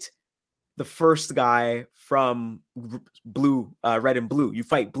fight the first guy from Red and Blue. You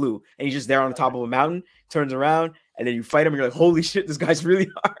fight Blue, and he's just there on the top of a mountain, turns around, and then you fight him, and you're like, holy shit, this guy's really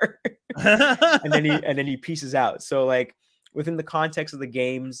hard. and then he pieces out. So like within the context of the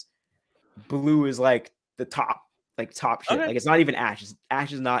games, Blue is like the top shit. Like it's not even Ash.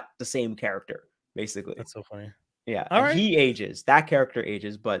 Ash is not the same character, basically. That's so funny. Yeah. All right. He ages. That character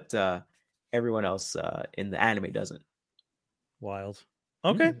ages, but everyone else in the anime doesn't. Wild.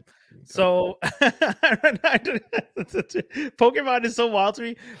 Okay. So Pokemon is so wild to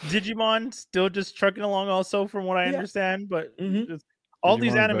me. Digimon still just trucking along also from what I understand, but just, all Digimon's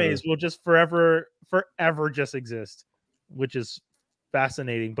these animes will just forever just exist, which is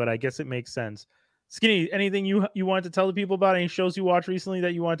fascinating, but I guess it makes sense. Skinny, anything you wanted to tell the people about? Any shows you watched recently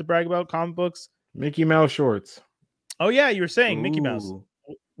that you wanted to brag about? Comic books? Mickey Mouse shorts. Oh yeah, you were saying Mickey Mouse.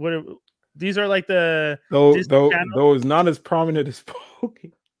 What these are like the those not as prominent as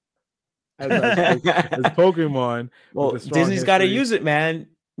Pokemon. as Pokemon. Well, Disney's got to use it, man.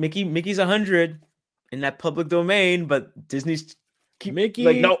 Mickey's 100 in that public domain, but Disney's Mickey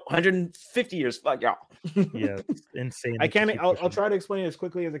 150 years. Fuck y'all. Yeah, it's insane. I'll try to explain it as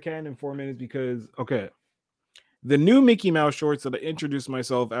quickly as I can in 4 minutes because the new Mickey Mouse shorts that I introduced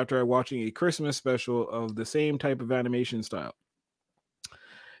myself after watching a Christmas special of the same type of animation style.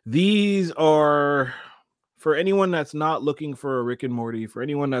 These are for anyone that's not looking for a Rick and Morty, for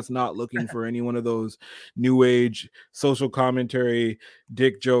anyone that's not looking for any one of those new age social commentary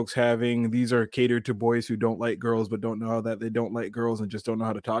dick jokes having. These are catered to boys who don't like girls but don't know that they don't like girls and just don't know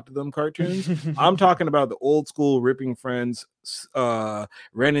how to talk to them cartoons. I'm talking about the old school Ripping Friends, Ren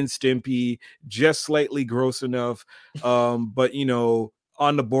and Stimpy, just slightly gross enough, but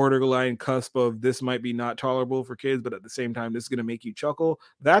on the borderline cusp of this might be not tolerable for kids, but at the same time, this is going to make you chuckle.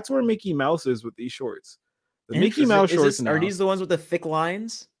 That's where Mickey Mouse is with these shorts. The Mickey Mouse shorts now, are these the ones with the thick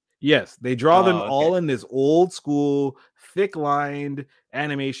lines? Yes, they draw them all in this old school, thick lined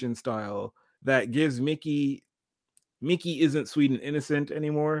animation style that gives Mickey isn't sweet and innocent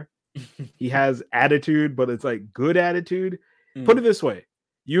anymore. He has attitude, but it's like good attitude. Put it this way.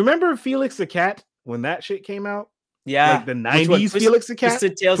 You remember Felix the Cat when that shit came out? Yeah. Like the 90s Felix the Cat?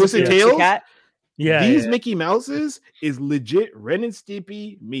 Twisted Tales? Cat? Yeah. These Mickey Mouses is legit Ren and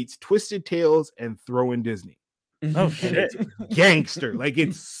Stimpy meets Twisted Tales and throw in Disney. Oh shit. Gangster. Like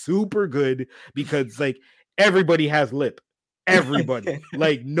it's super good because like everybody has lip. Everybody.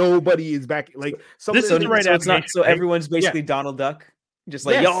 Like nobody is back. Like this is the right answer. So everyone's basically Donald Duck. Just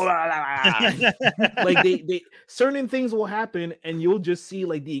like yo, like they certain things will happen and you'll just see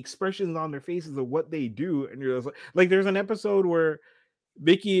like the expressions on their faces of what they do, and you're just like there's an episode where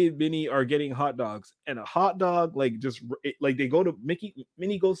Mickey and Minnie are getting hot dogs, and a hot dog like just like they go to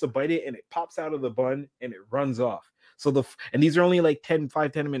Minnie goes to bite it and it pops out of the bun and it runs off. So and these are only like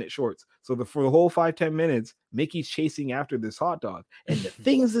 5-10-minute shorts. So for the whole 5-10 minutes, Mickey's chasing after this hot dog, and the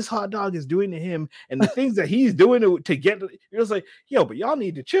things this hot dog is doing to him, and the things that he's doing to get, you're just like, yo, but y'all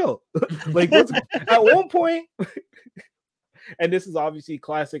need to chill. Like at one point, and this is obviously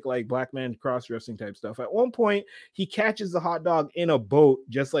classic like black man cross-dressing type stuff. At one point, he catches the hot dog in a boat,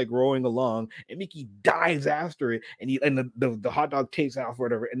 just like rowing along, and Mickey dives after it, and the hot dog takes off or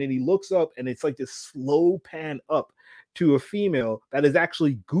whatever, and then he looks up, and it's like this slow pan up to a female that is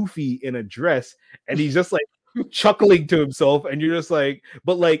actually Goofy in a dress, and he's just like chuckling to himself, and you're just like,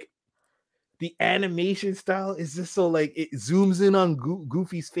 but like the animation style is just so like it zooms in on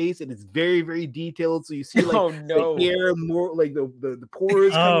Goofy's face, and it's very, very detailed. So you see like the hair more like the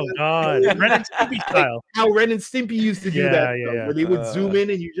pores. Oh god, Ren and Stimpy style. Like how Ren and Stimpy used to do that, where they would zoom in,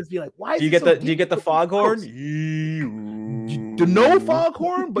 and you just be like, "Why?" Do you get the foghorn? The no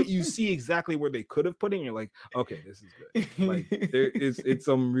foghorn, but you see exactly where they could have put it. And you're like, okay, this is good. Like it's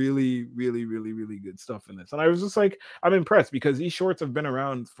some really, really, really, really good stuff in this, and I was just like, I'm impressed because these shorts have been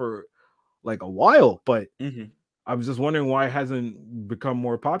around for like a while, but I was just wondering why it hasn't become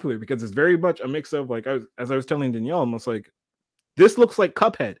more popular, because it's very much a mix of like as I was telling Danielle, almost like this looks like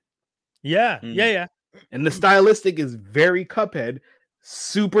Cuphead. Yeah. And the stylistic is very Cuphead,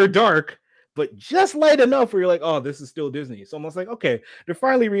 super dark, but just light enough where you're like, oh, this is still Disney. So almost like, okay, they're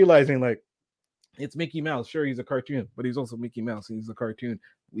finally realizing like it's Mickey Mouse. Sure, he's a cartoon, but he's also Mickey Mouse. He's a cartoon.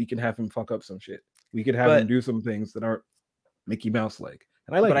 We can have him fuck up some shit. We could have him do some things that aren't Mickey Mouse like.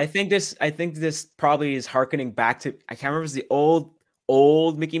 And I like. But I think this probably is harkening back to, I can't remember, if it's the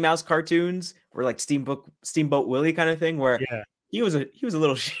old Mickey Mouse cartoons where like Steamboat Willie kind of thing, where he was a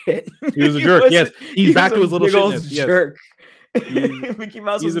little shit. He was a jerk. Yes, he's back to his little shitness. Jerk. Mickey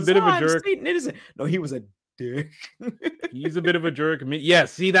Mouse he's a bit of a jerk. No, he was a dick. He's a bit of a jerk.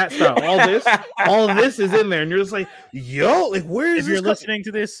 Yes, see that stuff. All this is in there, and you're just like, yo, like where is if you're listening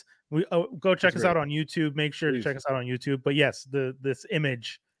to this? Go check us out on YouTube. Make sure to check us out on YouTube. But yes, this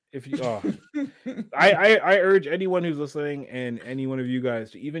image. If you, I urge anyone who's listening and any one of you guys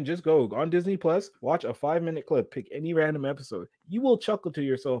to even just go on Disney Plus, watch a 5-minute clip, pick any random episode. You will chuckle to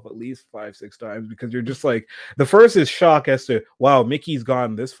yourself at least 5-6 times, because you're just like, the first is shock as to, wow, Mickey's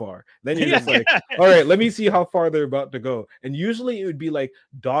gone this far. Then you're just like, all right, let me see how far they're about to go. And usually it would be like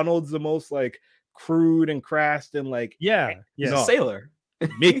Donald's the most like crude and crass and like he's a sailor.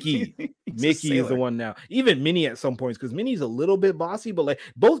 Mickey is the one now. Even Minnie at some points, because Minnie's a little bit bossy, but like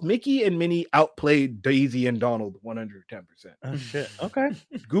both Mickey and Minnie outplayed Daisy and Donald 110%. Oh shit. Okay.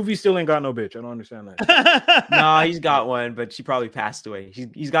 Goofy still ain't got no bitch. I don't understand that. No, he's got one, but she probably passed away.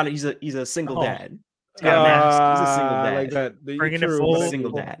 He's a single dad. He's got a mask. He's a single dad. Like that. Bringing it full.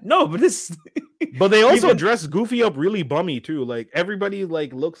 Single dad. No, but this. But they also dress Goofy up really bummy too. Like everybody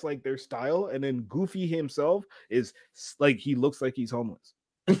like looks like their style, and then Goofy himself is like he looks like he's homeless.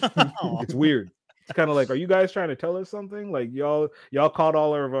 It's weird. It's kind of like, are you guys trying to tell us something? Like y'all caught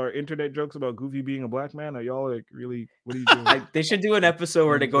all of our internet jokes about Goofy being a black man? Are y'all like really? What are you doing? Like, they should do an episode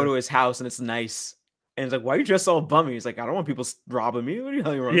where they go to his house and it's nice. And it's like, why are you dressed all bummy? He's like, I don't want people robbing me. What do you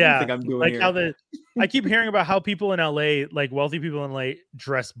think I'm doing like here? I keep hearing about how people in LA, like wealthy people in LA,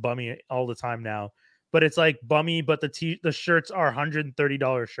 dress bummy all the time now. But it's like bummy, but the shirts are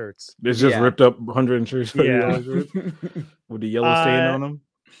 $130 shirts. It's just ripped up $130 shirts with the yellow stain on them.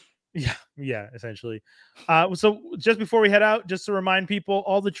 Yeah, essentially. So just before we head out, just to remind people,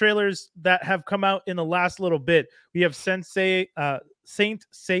 all the trailers that have come out in the last little bit, we have Saint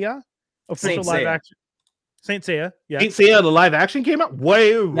Seiya official live action. Saint Seiya. Yeah. Saint Seiya, the live action came out.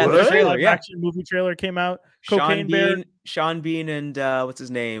 Wait, the trailer, action movie trailer came out. Sean Bean, and what's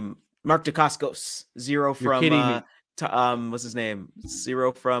his name? Mark Dacascos. Zero from what's his name?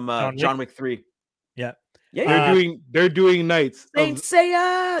 Zero from John Wick 3. Yeah. Yeah, they're doing nights. Saint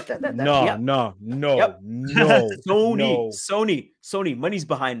Seiya. No. Sony, money's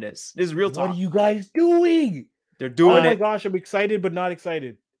behind this. This is real talk. What are you guys doing? They're doing it. Oh my gosh, I'm excited but not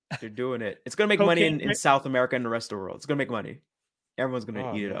excited. They're doing it. It's gonna make money in South America and the rest of the world. It's gonna make money. Everyone's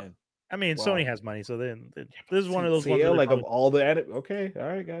gonna eat it up. I mean, Sony has money, so then this is one of those ones. Like of all the anime. Okay, all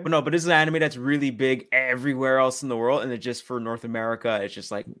right, guys. But this is an anime that's really big everywhere else in the world, and it's just for North America. It's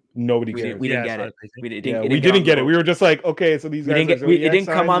just like nobody cares. We didn't get it. We didn't get it. We were just like, okay, so these guys. It didn't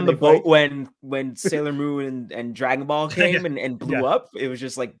come on the boat when Sailor Moon and Dragon Ball came and blew up. It was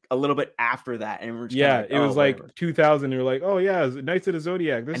just like a little bit after that, and we're just it was like 2000. You're like, oh yeah, Knights of the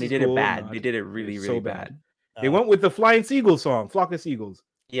Zodiac. And they did it bad. They did it really, really bad. They went with the Flying Seagulls song, Flock of Seagulls.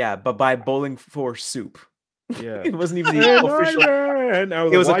 Yeah, but by Bowling for Soup. Yeah. It wasn't even the official.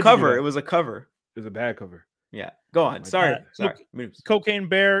 It was a cover. It was a cover. It was a bad cover. Yeah. Go on. Sorry. Cocaine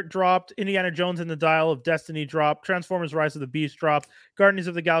Bear dropped. Indiana Jones and the Dial of Destiny dropped. Transformers Rise of the Beast dropped. Guardians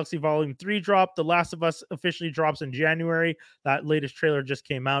of the Galaxy Volume 3 dropped. The Last of Us officially drops in January. That latest trailer just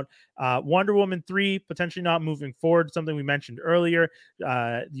came out. Wonder Woman 3 potentially not moving forward. Something we mentioned earlier.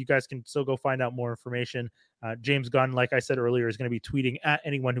 You guys can still go find out more information. James Gunn, like I said earlier, is going to be tweeting at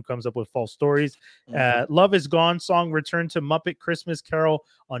anyone who comes up with false stories. Love Is Gone song returned to Muppet Christmas Carol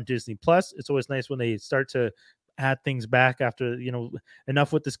on Disney Plus. It's always nice when they start to add things back after,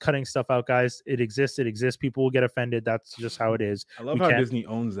 enough with this cutting stuff out, guys. It exists. People will get offended. That's just how it is. I love how Disney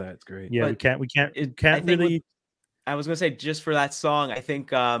owns that. It's great. Yeah, but we can't really. I was gonna say, just for that song, I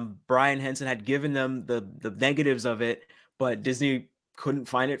think Brian Henson had given them the negatives of it, but Disney couldn't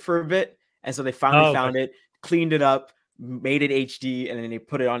find it for a bit, and so they finally found it, cleaned it up, made it HD, and then they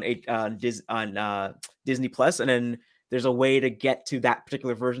put it on Disney Plus, and then there's a way to get to that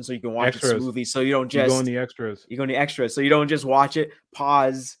particular version so you can watch it smoothly. So you don't just go in the extras. You go in the extras, so you don't just watch it,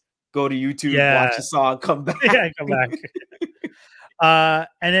 pause, go to YouTube, watch the song, come back. Yeah, come back.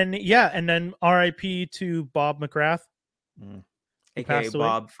 And then RIP to Bob McGrath, aka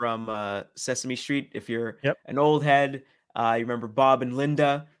Bob from Sesame Street. If you're an old head, you remember Bob and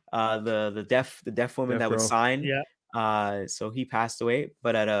Linda, the deaf woman that would sign. Yeah. So he passed away,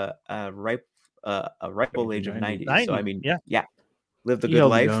 but at a ripe old age of 90. So I mean, lived a good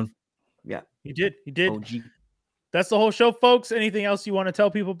life. Yeah, he did. OG. That's the whole show, folks. Anything else you want to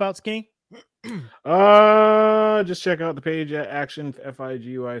tell people about Skinny? Just check out the page at Action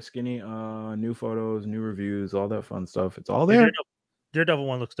FIGY Skinny. New photos, new reviews, all that fun stuff. It's all there. Daredevil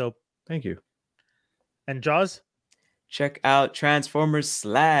one looks dope. Thank you. And Jaws? Check out Transformers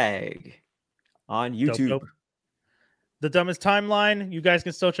Slag on YouTube. Dope. The Dumbest Timeline, you guys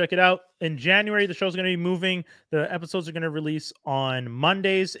can still check it out. In January, the show's going to be moving. The episodes are going to release on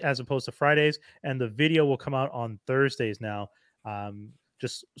Mondays as opposed to Fridays, and the video will come out on Thursdays now.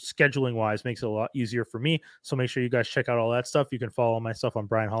 Just scheduling wise makes it a lot easier for me. So make sure you guys check out all that stuff. You can follow my stuff on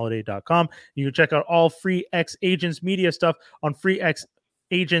BrianHoliday.com. You can check out all Free X Agents media stuff on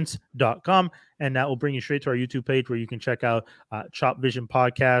freeXagents.com, and that will bring you straight to our YouTube page where you can check out Chop Vision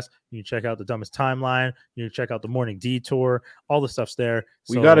Podcast. You can check out The Dumbest Timeline. You can check out The Morning Detour. All the stuff's there.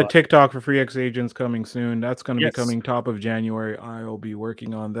 We got a TikTok for Free X Agents coming soon. That's going to be coming top of January. I'll be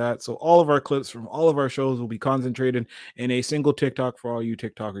working on that. So all of our clips from all of our shows will be concentrated in a single TikTok for all you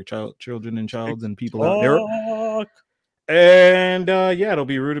TikToker children and childs and people out there. And it'll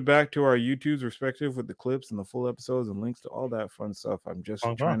be rooted back to our YouTube's respective with the clips and the full episodes and links to all that fun stuff. I'm just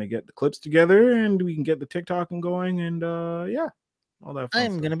trying to get the clips together and we can get the TikTok going and all that fun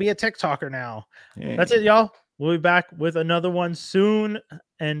I'm stuff. Gonna be a TikToker now. Yeah. That's it, y'all. We'll be back with another one soon.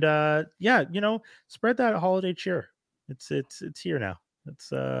 And spread that holiday cheer. It's here now.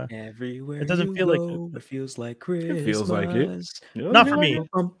 It's everywhere. It doesn't feel like it feels like Christmas. It feels like it. Not for me.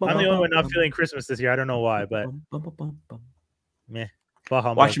 I'm the only one not feeling Christmas this year. I don't know why, but meh.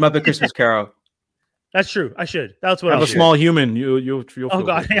 Watch him up at Christmas Carol. That's true. I should. That's what Have a small human. You'll feel. Oh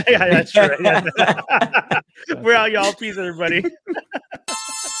God, yeah, that's true. We're out, y'all. Peace, everybody.